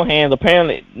has stone hands,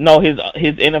 apparently, no, his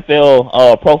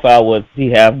NFL profile was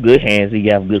he have good hands, he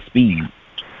have good speed,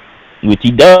 which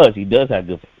he does. He does have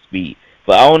good speed,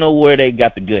 but I don't know where they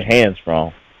got the good hands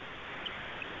from.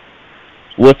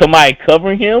 Was somebody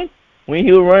covering him when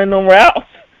he was running them routes?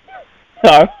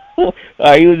 Or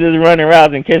he was just running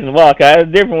routes and catching the ball? Cause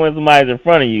it's different when somebody's in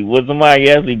front of you. Was somebody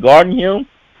actually guarding him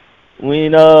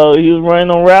when he was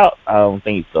running on route? I don't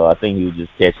think so. I think he was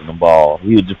just catching the ball.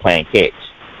 He was just playing catch.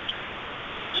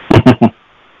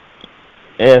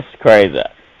 That's crazy.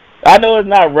 I know it's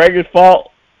not Rager's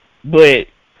fault, but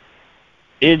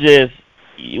it just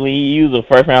when you use a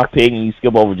first round pick and you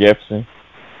skip over Jefferson,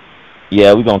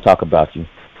 yeah, we're gonna talk about you.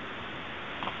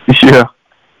 Yeah,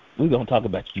 we're gonna talk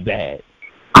about you bad.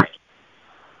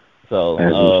 So,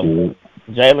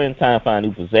 Jalen, time to find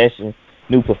a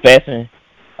new profession.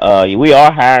 We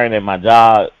are hiring at my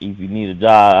job. If you need a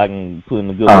job, I can put in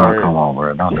a good word. Come on,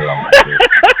 bro. Don't do that.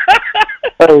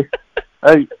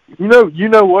 Hey, you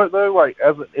know what though? Like,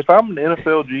 if I'm an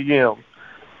NFL GM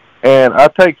and I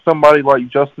take somebody like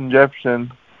Justin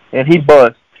Jefferson and he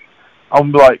busts,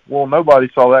 I'm like, well, nobody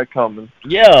saw that coming.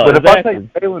 Yeah, but exactly.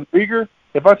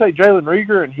 if I take Jalen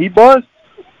Rieger and he busts,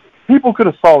 people could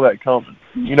have saw that coming.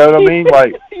 You know what I mean?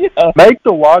 Like, yeah. Make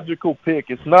the logical pick.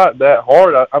 It's not that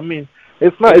hard. I mean,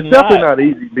 it's definitely not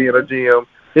easy being a GM.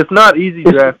 It's not easy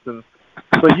drafting.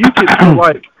 But you can,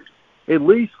 like, at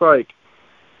least, like,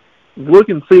 look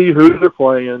and see who they're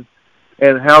playing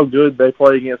and how good they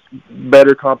play against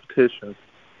better competition.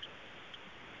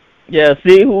 Yeah,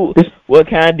 see what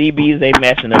kind of DBs they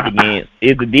matching up against.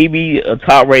 Is the DB a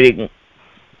top-rated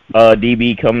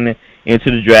DB coming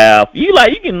into the draft? You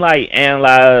can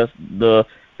analyze the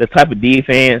type of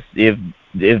defense if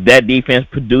that defense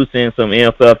producing some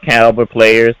NFL caliber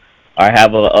players or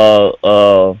have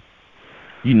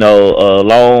a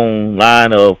long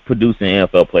line of producing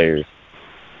NFL players.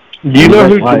 Do you know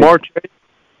who Jamar Chase?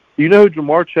 Do you know who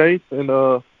Jamar Chase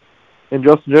and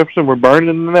Justin Jefferson were burning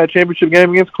in that championship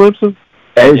game against Clemson?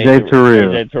 AJ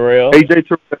Terrell. AJ Terrell.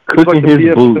 Cooking like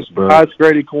his boots, bro. Highest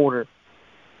graded corner.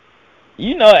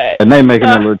 And they making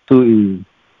it look too easy.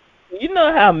 You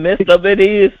know how messed up it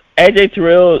is? AJ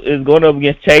Terrell is going up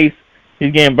against Chase.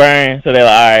 He's getting burned. So they're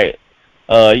like,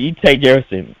 all right, you take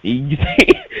Jefferson. You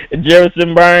take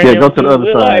Jefferson burn. Yeah, go to the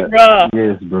other side. Like, bro,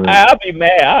 yes, bro. I'll be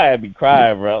mad. I'll be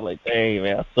crying, bro. Like, dang,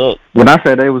 man, I suck. When I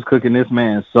said they was cooking this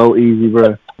man so easy,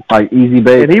 bro. Like, easy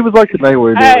bait. And he was like, he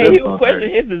was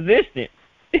questioning his existence.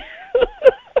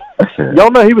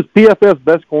 Y'all know he was PFF's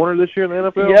best corner this year in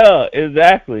the NFL? Yeah,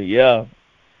 exactly, yeah.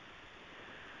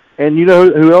 And you know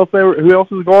who else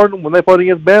was guarding when they played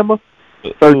against Bama?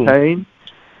 Surtain.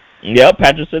 Yep,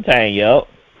 Patrick Surtain, yep.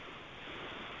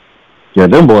 Yeah,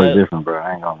 them boys different, bro.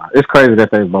 I ain't gonna lie. It's crazy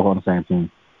that they both on the same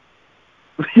team.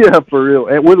 Yeah, for real.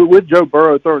 And with Joe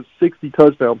Burrow throwing 60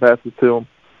 touchdown passes to him,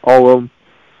 all of them.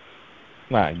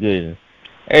 My goodness.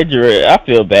 I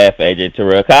feel bad for AJ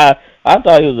Terrell. I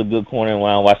thought he was a good corner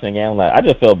when I was watching the game. Like, I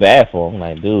just felt bad for him.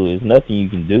 Like, dude, there's nothing you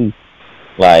can do.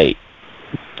 Like,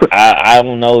 I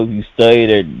don't know if you study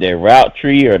their route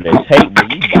tree or their tape,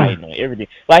 but he's biting on everything.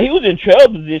 Like, he was in trail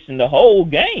position the whole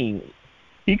game.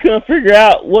 He couldn't figure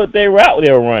out what their route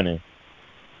they were running.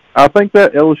 I think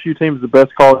that LSU team is the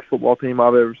best college football team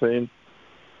I've ever seen.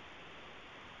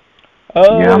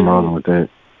 Yeah, I'm rolling with that.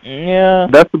 Yeah.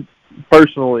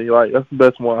 Personally, that's the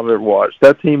best one I've ever watched.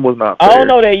 That team was not fair. I don't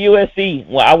know that USC.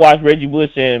 Well, I watched Reggie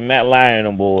Bush and Matt Lyon and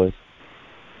them boys.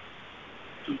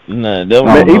 No,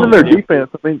 even their defense.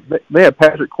 I mean, they had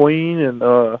Patrick Queen and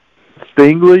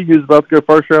Stingley, who's about to go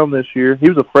first round this year. He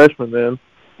was a freshman then.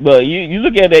 But you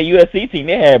look at that USC team.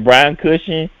 They had Brian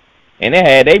Cushing, and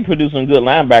they produced some good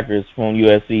linebackers from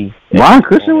USC. Brian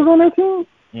Cushing was on that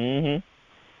team.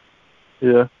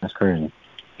 Yeah, that's crazy.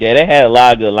 Yeah, they had a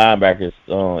lot of good linebackers.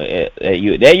 That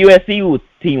USC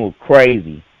team was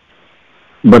crazy.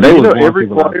 But they every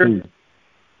player.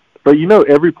 But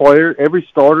every player, every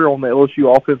starter on the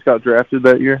LSU offense got drafted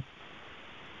that year.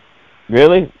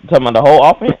 Really? Talking about the whole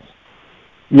offense?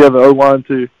 Yeah, the O-line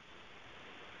too.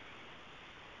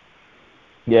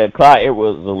 Yeah, Clyde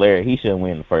Edwards was hilarious. He shouldn't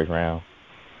win the first round.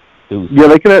 Yeah,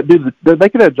 they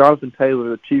could have Jonathan Taylor.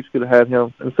 The Chiefs could have had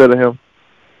him instead of him.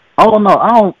 Oh no,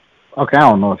 I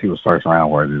don't know if he was first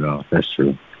round worthy though. That's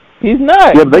true. He's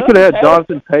not. Yeah, but they could have had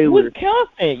Jonathan Taylor. He was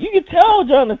constant. You could tell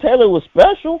Jonathan Taylor was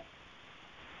special.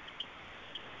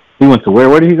 He went to where?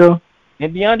 Where did he go?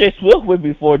 And DeAndre Swift went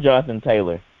before Jonathan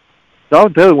Taylor.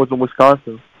 Jonathan Taylor went to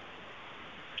Wisconsin.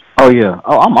 Oh yeah.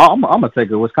 Oh, I'm gonna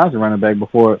take a Wisconsin running back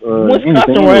before.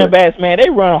 Wisconsin running backs, man, they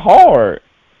run hard.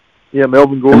 Yeah,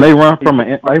 Melvin Gordon. And they run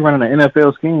they run an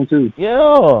NFL scheme too.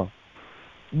 Yeah.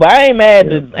 But I ain't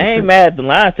mad at the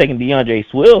Lions taking DeAndre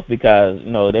Swift because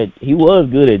that he was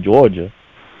good at Georgia.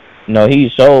 He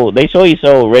showed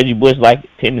Reggie Bush like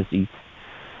tendencies.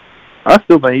 I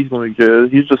still think he's going to be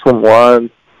good. He's just on the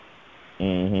line.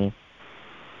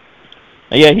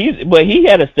 Yeah, he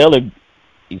had a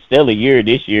stellar year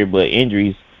this year, but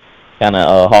injuries kind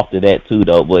of halted that too,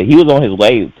 though. But he was on his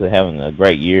way to having a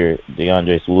great year,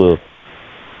 DeAndre Swift.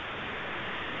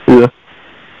 Yeah.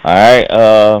 All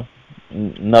right.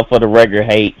 Enough of the regular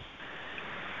hate.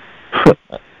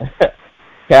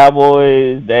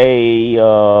 Cowboys, they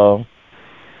lose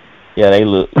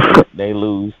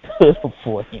to the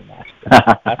 49ers.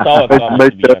 I saw it coming,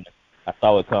 to be honest. I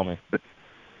saw it coming.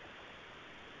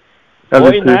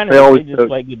 49ers, they just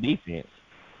play good defense.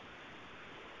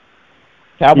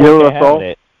 Cowboys can't have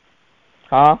that.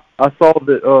 Huh? I saw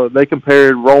that they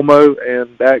compared Romo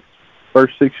and Dak's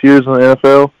first 6 years in the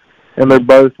NFL, and they're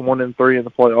both 1-3 in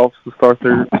the playoffs to start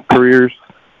their careers.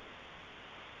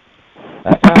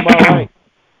 That sounds about right.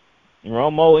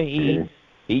 Romo,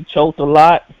 he choked a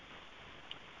lot,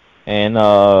 and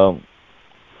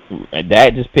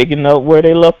Dak just picking up where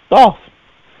they left off.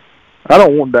 I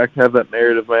don't want Dak to have that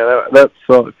narrative, man. That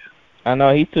sucks. I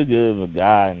know he's too good of a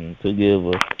guy and too good of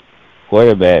a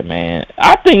quarterback, man.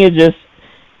 I think it's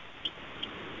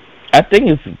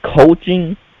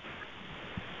coaching.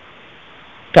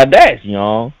 Cause that's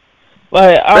young.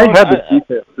 But they had the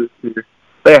defense this year.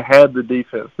 They had the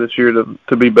defense this year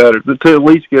to be better, to at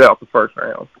least get out the first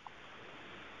round.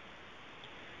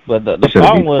 But the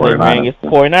problem with it, man, it's the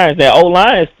 49ers. That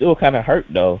O-line is still kind of hurt,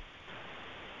 though.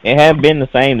 It hasn't been the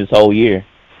same this whole year.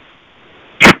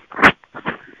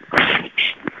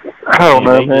 I don't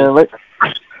know, man.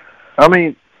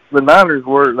 The Niners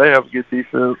they have a good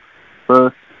defense.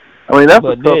 So, that's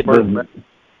a tough first match.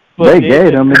 They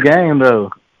gave them the game,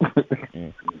 though.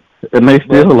 And they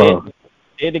still lost.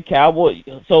 Did the Cowboys?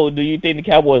 So, do you think the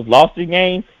Cowboys lost the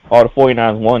game or the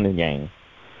 49ers won the game?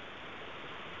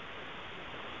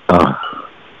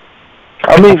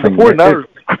 I mean, the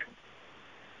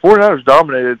 49ers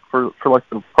dominated for like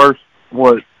the first,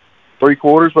 3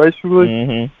 quarters, basically.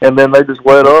 Mm-hmm. And then they just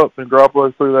let up, and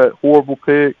Garoppolo threw that horrible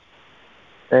pick.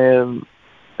 And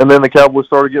then the Cowboys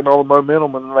started getting all the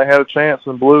momentum, and then they had a chance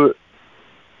and blew it.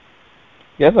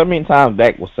 Guess how many times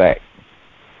Dak was sacked?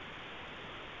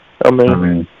 I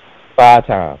mean 5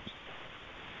 times.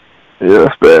 Yeah,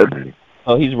 that's bad.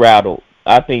 Oh, he's rattled.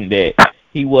 I think that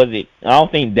he wasn't. I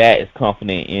don't think Dak is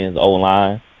confident in his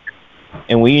O-line.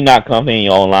 And when you're not confident in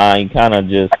your O-line, you kind of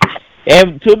just.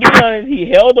 And to be honest, he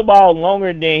held the ball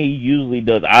longer than he usually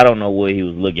does. I don't know what he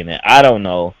was looking at. I don't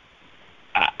know.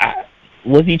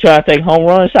 Was he trying to take home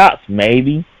run shots?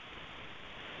 Maybe.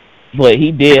 But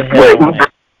he did help.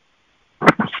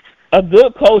 A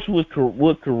good coach would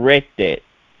correct that.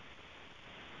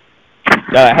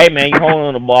 Hey, man, you're holding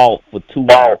on the ball for too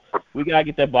long. We got to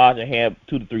get that ball in your hand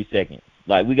 2 to 3 seconds.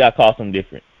 Like, we got to call something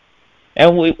different.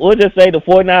 And we'll just say the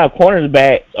 49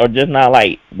 cornerbacks are just not,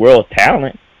 like, world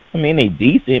talent. I mean, they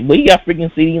decent. But you got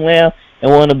freaking CeeDee Lamb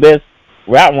and one of the best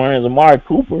route runners, Amari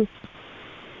Cooper.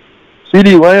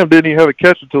 CeeDee Lamb didn't even have a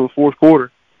catch until the 4th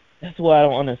quarter. That's what I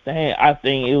don't understand. I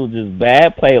think it was just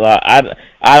bad play. Like, I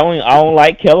don't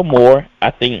like Kellen Moore.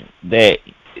 I think that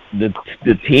the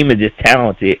team is just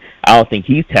talented. I don't think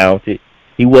he's talented.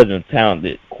 He wasn't a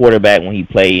talented quarterback when he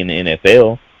played in the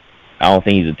NFL. I don't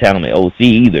think he's a talented OC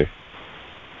either.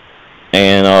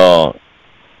 And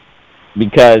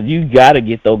because you got to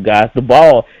get those guys the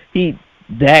ball.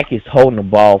 Dak is holding the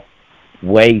ball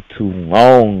way too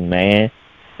long, man.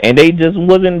 And they just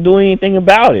wasn't doing anything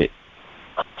about it.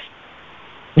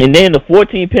 And then the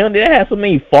 14 penalty, they had so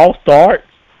many false starts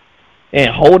and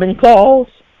holding calls.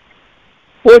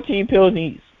 14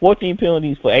 penalties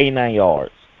for 89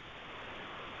 yards.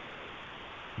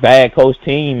 Bad coach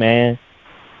team, man.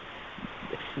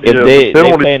 They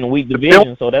play in the weak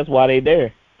division, so that's why they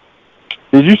there.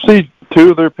 Did you see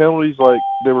 2 of their penalties? Like,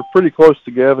 they were pretty close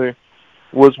together.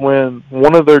 Was when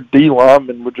one of their D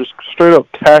linemen would just straight up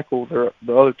tackle the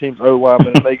other team's O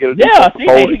lineman and they get a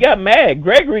he got mad.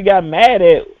 Gregory got mad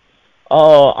at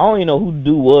I don't even know who the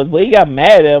dude was, but he got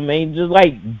mad at him and he just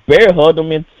like bear hugged him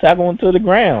and tackled him to the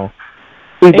ground.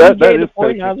 See, and he gave the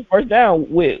 49ers the first down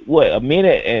with a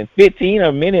minute and 15 or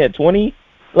a minute and 20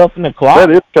 left in the clock.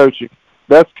 That is coaching.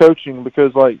 That's coaching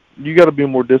because like you got to be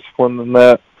more disciplined than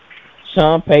that.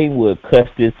 Sean Payton would cuss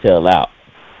his tail out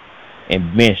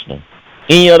and bench them.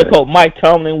 Any other coach, Mike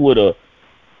Tomlin would have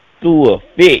threw a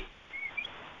fit.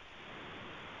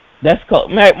 That's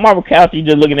called Marvel Couchy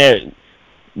just looking at it.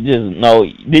 Just no.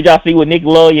 Did y'all see what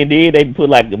Nickelodeon did? They put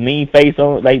like the mean face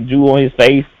on, like drew on his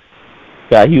face.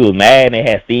 God, he was mad and they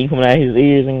had steam coming out of his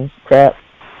ears and crap.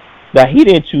 But he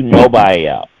didn't chew nobody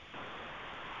out.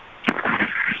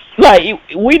 Like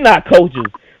we not coaches,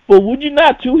 but would you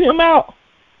not chew him out?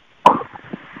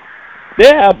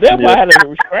 They'll probably have to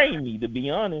restrain me, to be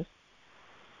honest.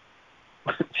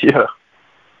 Yeah.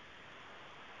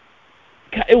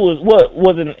 It was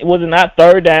it not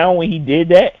 3rd down when he did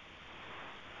that?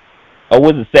 Or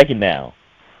was it 2nd down?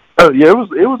 Oh yeah, it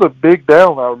was a big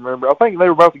down, I remember. I think they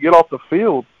were about to get off the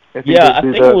field. Yeah, I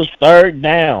think it was 3rd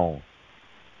down.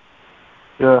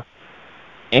 Yeah.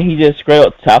 And he just straight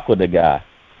up tackled the guy.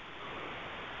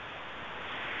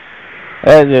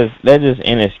 That's just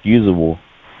inexcusable.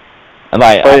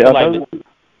 Like hey,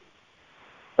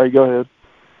 go ahead.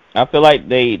 I feel like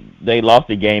they lost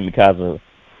the game because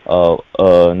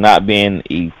of not being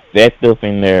effective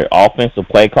in their offensive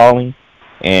play calling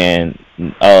and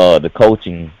the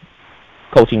coaching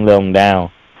let them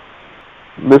down.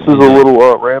 This is a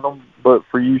little random, but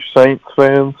for you Saints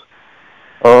fans,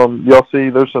 y'all see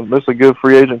there's a good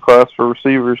free agent class for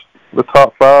receivers. The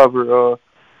top 5 are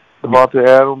Devontae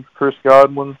Adams, Chris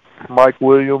Godwin, Mike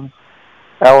Williams,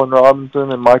 Allen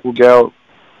Robinson, and Michael Gallup.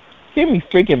 Give me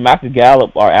freaking Michael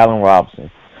Gallup or Allen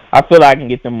Robinson. I feel like I can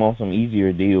get them on some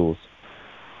easier deals.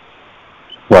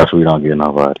 Watch we don't get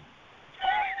nobody.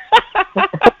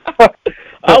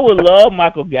 I would love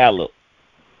Michael Gallup.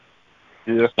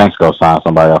 Yeah. Thanks, go sign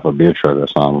somebody off a beer truck or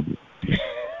something.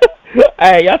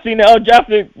 Hey, y'all seen that old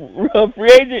Joffrey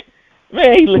free agent?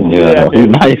 Man, he looks good out there. He's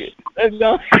nice. Let's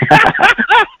go.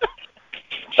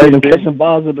 Hey, catching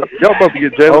balls in y'all about to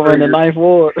get Jalen over in the 9th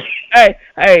ward.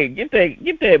 Hey, get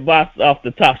that box off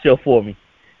the top shelf for me.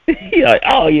 He like,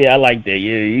 oh yeah, I like that.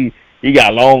 Yeah, he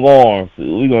got long arms. So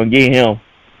we gonna get him.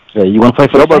 Yeah, you want to play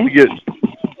for y'all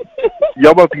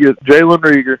about to get Jalen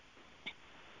Reagor.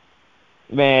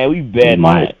 Man, we bet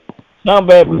not. Sean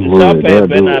Payton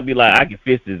better not be like, I can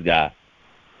fix this guy.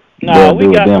 No,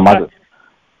 we got somebody.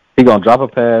 He gonna drop a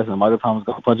pass, and Michael Thomas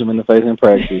gonna punch him in the face in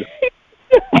practice.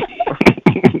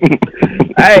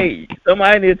 Hey,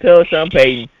 somebody need to tell Sean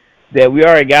Payton that we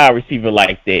already got a receiver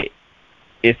like that.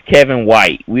 It's Kevin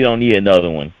White. We don't need another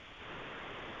one.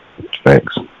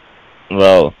 Thanks.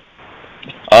 Well,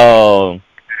 all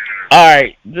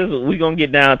right. We're gonna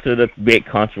get down to the big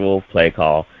controversial play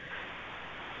call.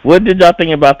 What did y'all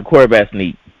think about the quarterback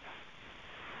sneak?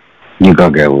 You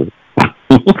gonna get with it.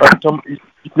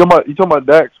 You talking about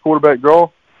Dak's quarterback draw?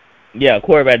 Yeah,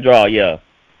 quarterback draw, yeah.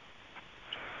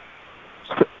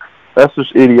 That's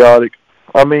just idiotic.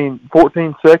 I mean,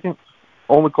 14 seconds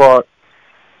on the clock.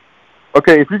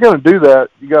 Okay, if you're going to do that,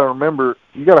 you got to remember,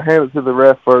 you got to hand it to the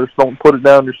ref first. Don't put it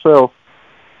down yourself.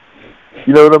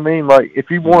 You know what I mean? Like,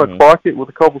 if you want to clock it with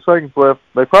a couple seconds left,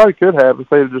 they probably could have if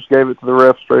they just gave it to the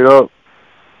ref straight up.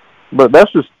 But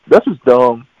that's just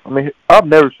dumb. I mean, I've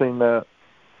never seen that.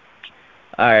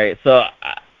 All right, so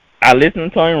I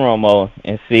listened to Tony Romo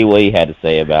and see what he had to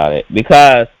say about it.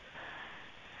 Because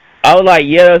I was like,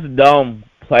 yeah, that's a dumb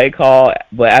play call.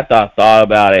 But after I thought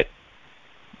about it,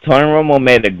 Tony Romo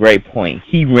made a great point.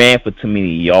 He ran for too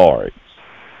many yards.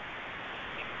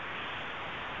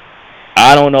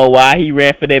 I don't know why he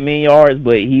ran for that many yards,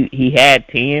 but he had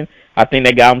 10. I think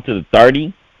they got him to the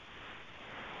 30.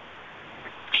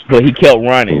 But he kept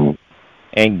running.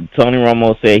 And Tony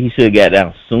Romo said he should have got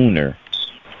down sooner.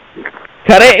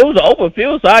 Cause it was an open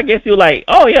field, so I guess he was like,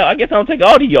 oh, yeah, I guess I'm going to take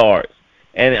all the yards.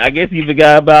 And I guess he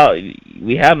forgot about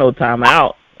we had no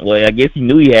timeout. Well, I guess he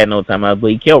knew he had no timeout,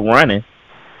 but he kept running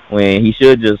when he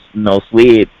should just,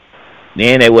 slid.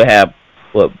 Then they would have,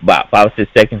 about 5 or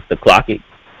 6 seconds to clock it.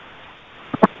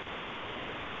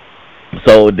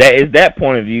 So that is that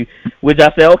point of view, which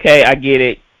I said, okay, I get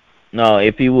it. No,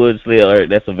 if he would slid,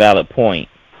 that's a valid point.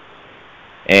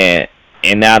 And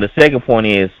now the second point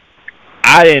is,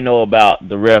 I didn't know about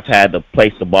the ref had to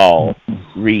place the ball, touch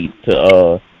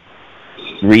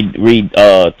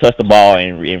the ball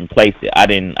and place it. I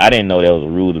didn't know that was a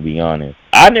rule, to be honest.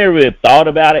 I never really thought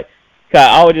about it. Cause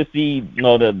I would just see,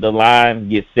 the line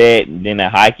get set and then I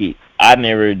hike it. I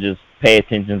never just pay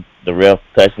attention to the ref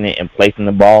touching it and placing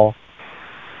the ball.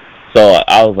 So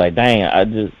I was like, dang, I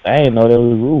didn't know that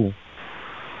was a rule.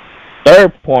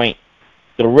 Third point,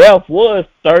 the ref was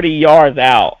 30 yards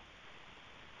out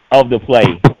of the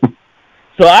play.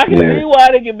 So I can see why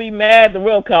they can be mad at the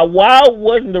ref. Cause why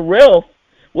wasn't the ref?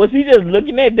 Was he just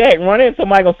looking at Dak running?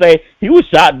 Somebody gonna say he was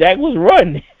shocked Dak was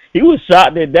running. He was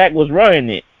shocked that Dak was running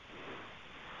it.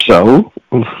 So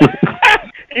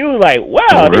he was like,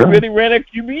 wow, they really ran a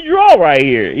QB draw right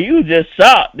here. He was just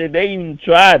shocked that they even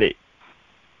tried it.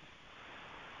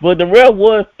 But the ref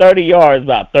was 30 yards,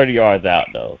 about 30 yards out,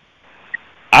 though.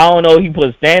 I don't know if he put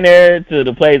a stand there till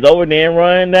the play's over then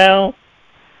run down.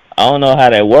 I don't know how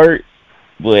that works,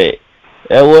 but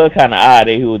that was kind of odd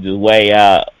that he was just way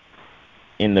out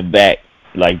in the back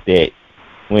like that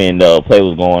when the play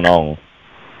was going on.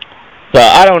 So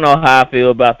I don't know how I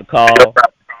feel about the call.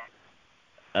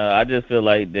 I just feel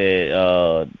like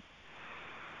that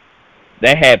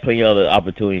they had plenty of other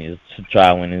opportunities to try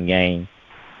to win this game.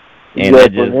 And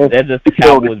that's just the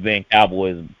Cowboys being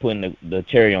Cowboys, putting the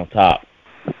cherry on top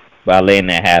by letting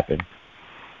that happen.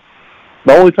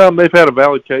 The only time they've had a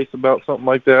valid case about something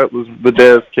like that was the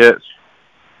Dez catch.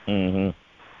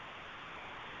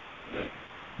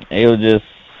 It was just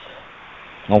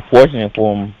unfortunate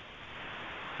for them.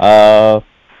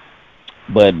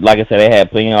 But like I said, they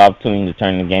had plenty of opportunity to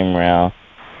turn the game around,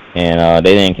 and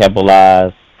they didn't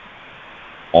capitalize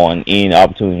on any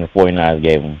opportunity the 49ers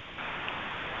gave them.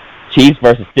 Chiefs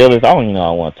versus Steelers, I don't even know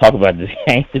I want to talk about this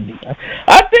game.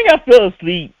 I think I fell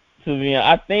asleep, to me.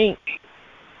 I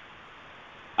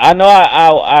know I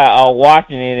was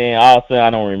watching it, and all of a sudden I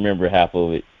don't remember half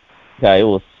of it. It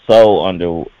was so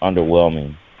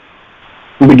underwhelming.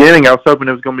 In the beginning, I was hoping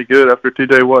it was going to be good after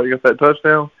TJ Watt got that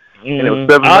touchdown. And it was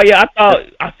 7. Oh, yeah,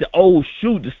 I said, oh,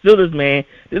 shoot, the Steelers, man,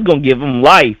 this is going to give them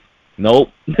life. Nope.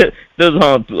 I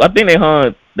think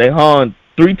they hung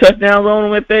 3 touchdowns on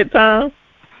them at that time.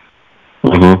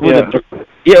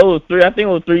 It was 3. I think it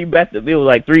was 3 back. It was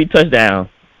like 3 touchdowns.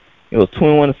 It was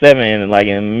 21-7, and like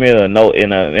in the middle of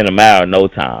in a matter of no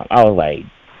time. I was like,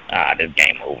 this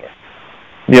game over.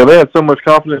 Yeah, they had so much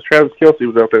confidence. Travis Kelce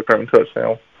was out there throwing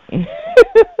touchdowns.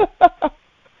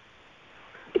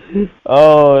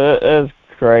 Oh, that's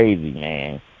crazy,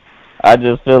 man. I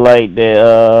just feel like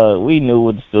that we knew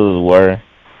what the Steelers were.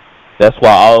 That's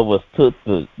why all of us took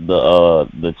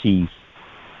the Chiefs.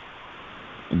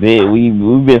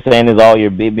 We've been saying this all year.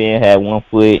 Big Ben had 1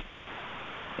 foot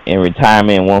in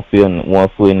retirement, one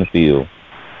foot in the field.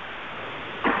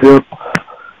 Yep.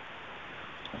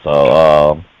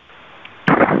 So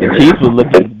the Chiefs were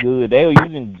looking good. They were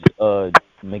using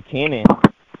McKinnon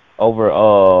over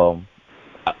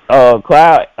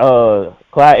Clyde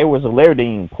Edwards-Helaire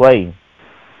didn't even play.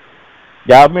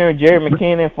 Y'all remember Jerry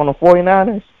McKinnon from the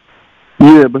 49ers?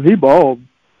 Yeah, but he balled.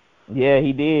 Yeah,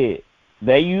 he did.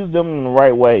 They used him in the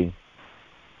right way.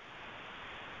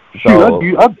 So,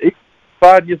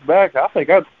 5 years back, I think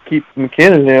I'd keep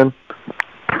McKinnon in.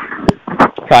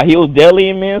 He was deadly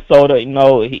in Minnesota. You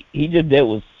know, he just dealt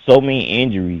with so many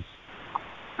injuries.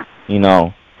 You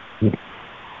know,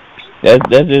 that's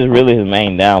just really his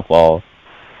main downfall.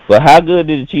 But how good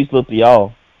did the Chiefs look to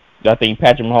y'all? Y'all think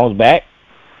Patrick Mahomes back?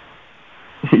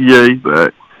 Yeah, he's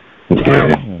back.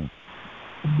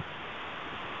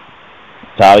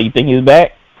 Tyler, you think he's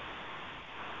back?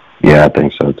 Yeah, I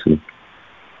think so too.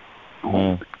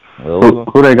 Well,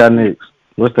 who they got next?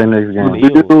 What's their next game?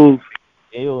 Eagles,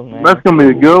 man. That's gonna be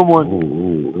a good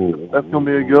one. That's gonna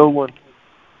be a good one.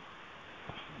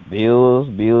 Bills.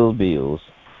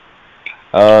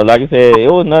 Like I said,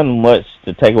 it was nothing much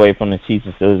to take away from the Chiefs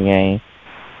and Steelers game.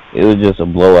 It was just a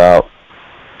blowout.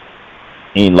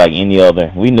 Like any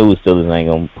other. We knew the Steelers ain't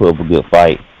gonna put up a good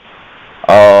fight.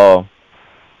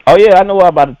 Oh yeah, I know what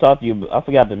I'm about to talk to you, but I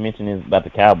forgot to mention this about the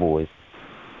Cowboys.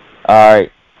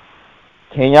 Alright.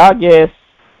 Can y'all guess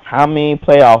how many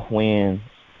playoff wins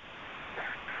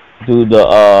do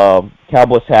the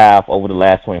Cowboys have over the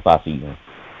last 25 seasons?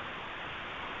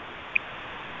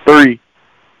 3.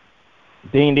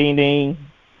 Ding, ding, ding.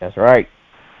 That's right.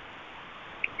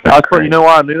 You know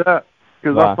why I knew that?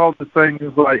 Because I thought the thing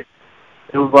was like,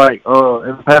 in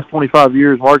the past 25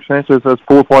 years, Mark Sanchez has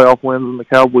 4 playoff wins and the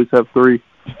Cowboys have 3.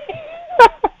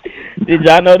 Did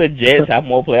y'all know the Jets have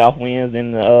more playoff wins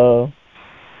than the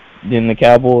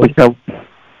Cowboys?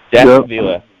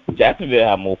 Jacksonville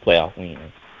have more playoff wins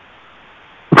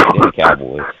than the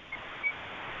Cowboys.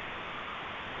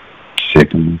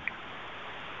 Chicken.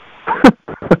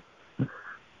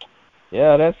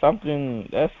 Yeah, that's something.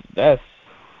 That's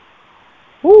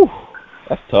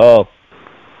tough.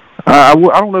 I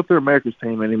don't know if they're America's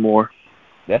team anymore.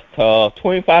 That's tough.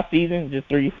 25 seasons, just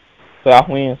 3 playoff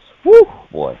wins. Woo,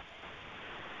 boy.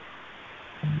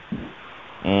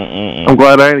 I'm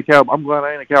glad I ain't a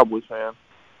Cowboys fan.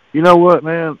 You know what,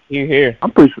 man? Here. I'm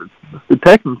pretty sure the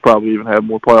Texans probably even have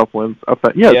more playoff wins. I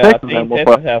think Texans have more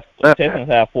playoff. Texans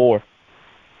have 4.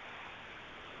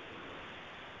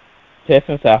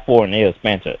 Texans have 4, and they're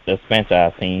the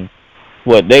franchise team.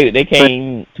 What they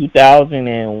came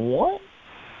 2001?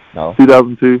 No.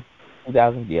 2002.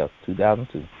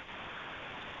 2002.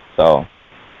 So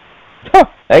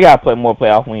they got to play more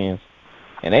playoff wins,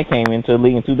 and they came into the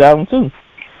league in 2002.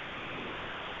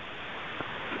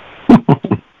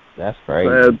 That's crazy.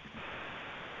 Bad.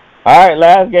 All right,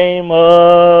 last game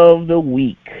of the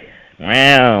week.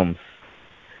 Rams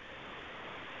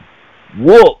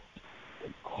whooped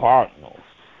the Cardinals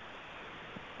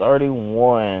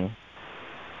 31.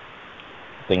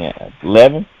 I think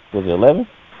 11. Was it 11?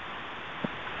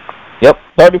 Yep,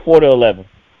 34-11.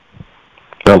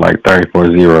 Felt like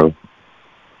 34-0.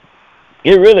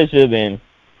 It really should have been.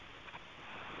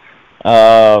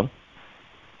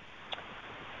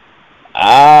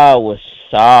 I was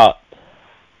shocked.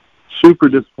 Super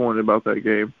disappointed about that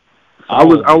game. I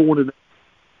wanted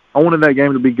that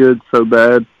game to be good so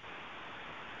bad.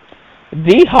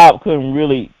 D-Hop couldn't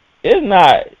really. It's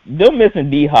not them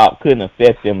missing D-Hop couldn't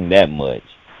affect them that much.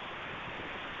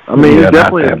 I mean, it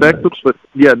definitely affected, but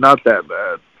not that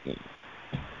bad.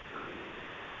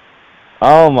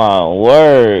 Oh my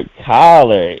word,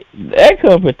 Kyler! That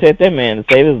couldn't protect that man to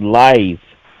save his life.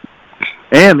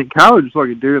 And Kyler just like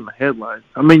a deer in the headlights.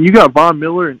 I mean, you got Von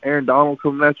Miller and Aaron Donald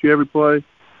coming at you every play,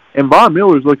 and Von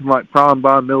Miller's looking like prime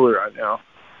Von Miller right now.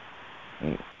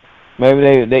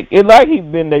 Maybe it's like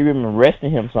they've been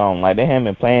resting him some. Like they haven't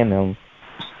been playing him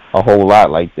a whole lot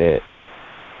like that.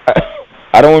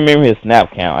 I don't remember his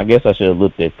snap count. I guess I should have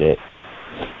looked at that.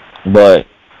 But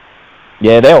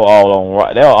yeah, they were all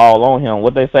on him.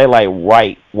 What they say, like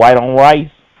white on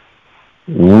rice.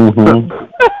 Mm-hmm.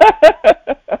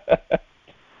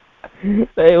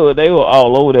 They were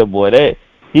all over that boy.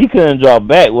 He couldn't drop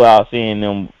back without seeing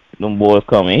them boys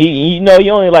coming. He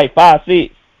only like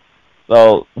 5'6",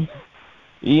 so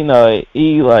he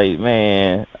like,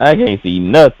 man, I can't see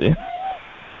nothing.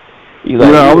 He's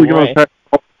like, I was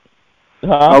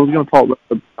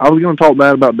gonna talk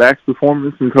bad about Dak's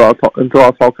performance until I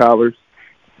saw Kyler's.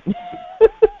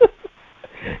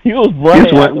 He was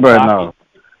running.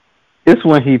 It's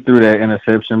when he threw that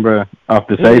interception, bro, off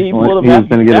the safety. He was going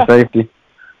to get a safety.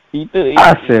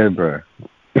 I said, bro.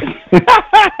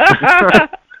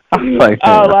 I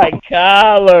was like,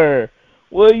 Kyler,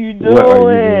 what are you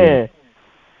doing?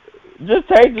 Just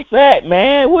take the sack,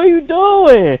 man. What are you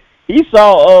doing? He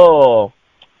saw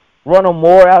Ronald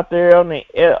Moore out there on the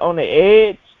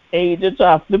edge, and he just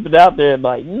tried to flip it out there.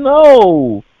 Like,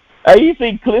 no. You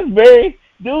see Cliffberry?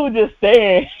 Dude just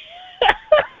staring.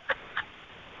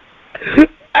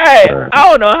 Hey, I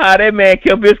don't know how that man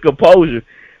kept his composure.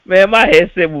 Man, my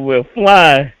headset went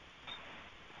flying.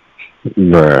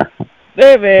 Bruh.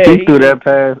 That man, he threw that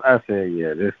pass. I said,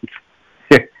 yeah, this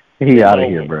he out of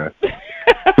here, bro.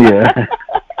 Yeah.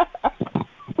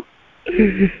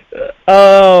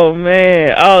 Oh,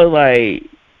 man. I was like,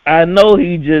 I know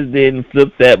he just didn't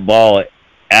flip that ball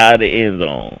out of the end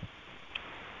zone.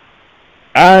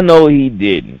 I know he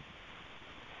didn't.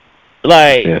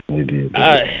 Like, definitely did.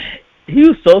 He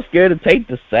was so scared to take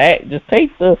the sack. Just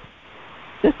take the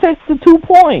 2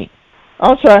 point. I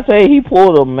was trying to say he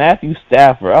pulled a Matthew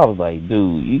Stafford. I was like,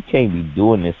 dude, you can't be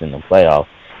doing this in the playoffs.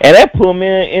 And that put him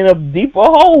in a deeper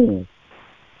hole.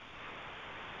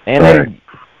 And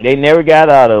they never got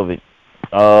out of it.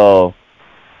 The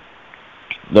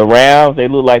Rams, they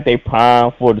look like they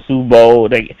primed for the Super Bowl.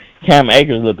 Cam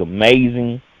Akers look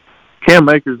amazing. Cam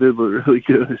Akers did look really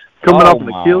good. Coming off an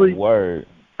Achilles. Word.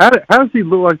 How does he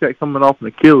look like that coming off an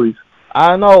Achilles?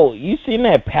 I know. You seen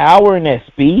that power and that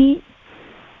speed?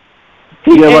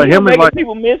 Yeah, like him and like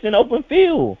people miss in open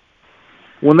field.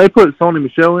 When they put Sony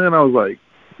Michel in, I was like,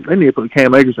 they need to put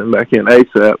Cam Akers back in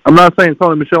ASAP. I'm not saying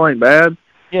Sony Michel ain't bad.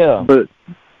 Yeah. But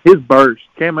his burst,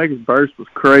 Cam Akers' burst was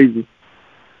crazy.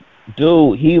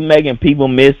 Dude, he was making people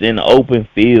miss in the open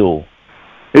field.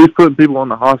 He was putting people on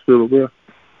the hospital, bro.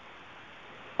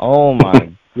 Oh,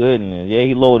 my goodness. Yeah,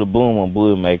 he lowered the boom on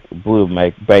Blue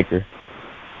Baker.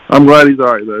 I'm glad he's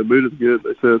all right, though. Buda's good,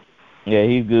 they said. Yeah,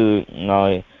 he's good.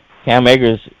 No, Cam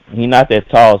Akers, he's not that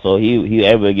tall, so he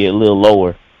able to get a little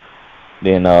lower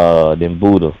than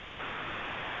Buda.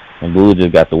 And Buda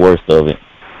just got the worst of it.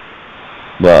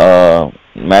 But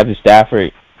Matthew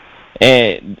Stafford,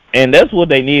 and that's what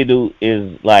they need to do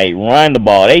is, like, run the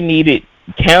ball. They needed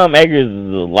Cam Akers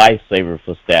is a lifesaver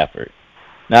for Stafford.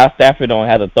 Now Stafford don't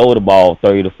have to throw the ball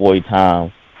 30 to 40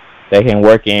 times. They can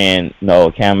work in,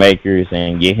 Cam Akers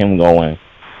and get him going,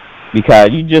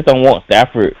 because you just don't want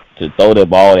Stafford to throw the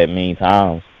ball that many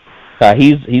times. Cause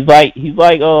he's like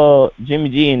Jimmy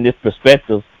G in this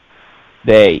perspective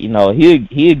that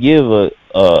he'll give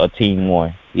a team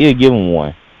one. He'll give him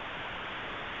one.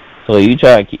 So you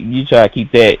try to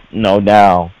keep that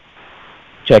down.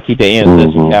 Try to keep the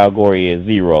interception category at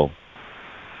 0.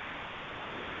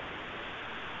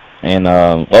 And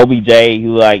OBJ,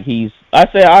 who I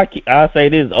say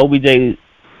this, OBJ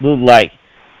looks like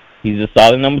he's a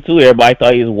solid number 2. Everybody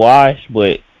thought he was washed,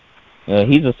 but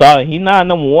he's a solid. He's not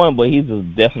number 1, but he's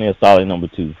definitely a solid number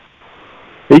 2.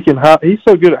 He's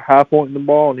so good at high pointing the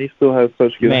ball, and he still has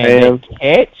such good hands.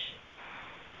 Catch.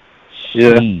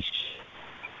 Yeah. Sheesh.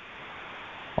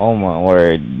 Oh my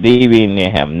word, DB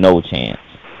didn't have no chance.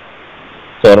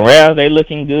 So the Rams, they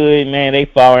looking good, man. They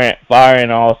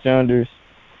firing all cylinders.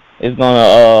 It's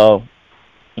gonna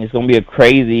be a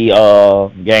crazy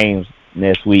games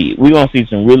next week. We're gonna see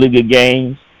some really good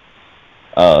games.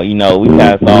 We kind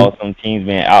of saw some teams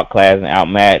being outclassed and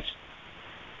outmatched,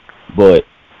 but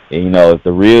if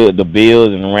the Bills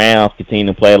and the Rams continue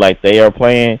to play like they are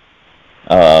playing,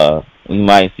 we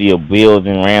might see a Bills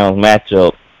and Rams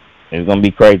matchup. It's gonna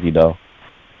be crazy though.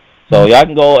 So y'all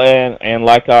can go and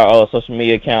like our social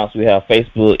media accounts. We have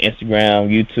Facebook, Instagram,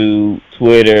 YouTube,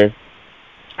 Twitter,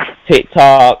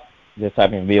 TikTok. Just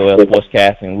type in VOL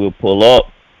Sportscast and we'll pull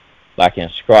up. Like and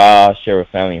subscribe, share with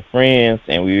family and friends,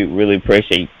 and we really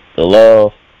appreciate the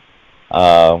love.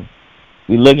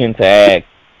 We looking to add.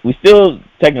 We still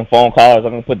taking phone calls.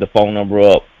 I'm gonna put the phone number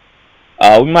up.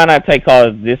 We might not take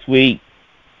calls this week,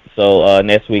 so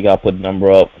next week I'll put the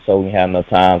number up so we have enough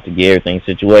time to get everything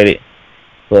situated.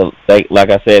 So, like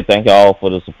I said, thank y'all for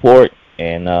the support,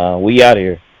 and we out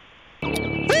here.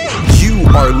 You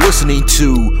are listening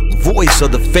to Voice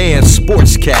of the Fans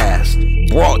Sportscast,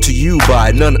 brought to you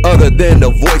by none other than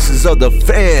the voices of the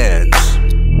fans.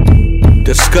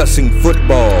 Discussing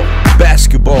football,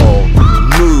 basketball,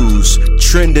 news,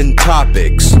 trending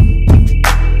topics.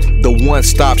 The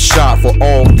one-stop shop for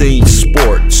all things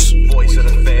sports. Voice of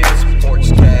the Fans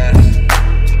Sportscast.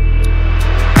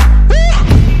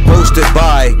 Hosted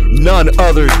by none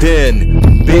other than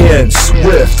Ben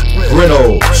Swift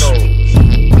Reynolds,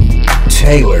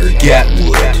 Taylor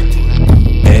Gatwood,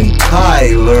 and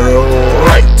Tyler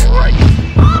Wright.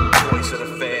 Voice of the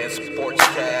Fans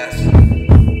Sportscast.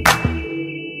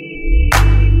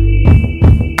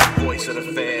 Voice of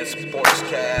the Fans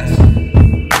Sportscast.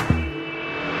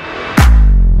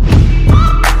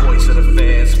 Voice of the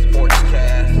Fans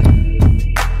Sportscast.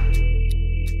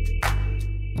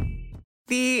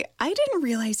 The I didn't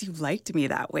realize you liked me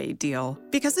that way deal.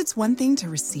 Because it's one thing to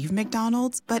receive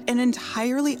McDonald's, but an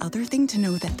entirely other thing to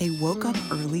know that they woke up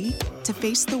early to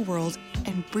face the world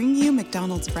and bring you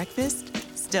McDonald's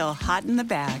breakfast still hot in the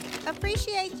bag.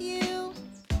 Appreciate you.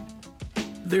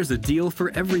 There's a deal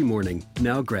for every morning.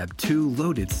 Now grab 2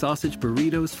 loaded sausage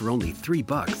burritos for only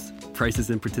 $3. Prices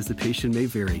and participation may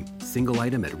vary. Single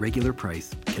item at regular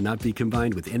price. Cannot be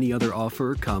combined with any other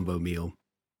offer or combo meal.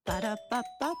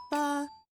 Ba-da-ba-ba-ba.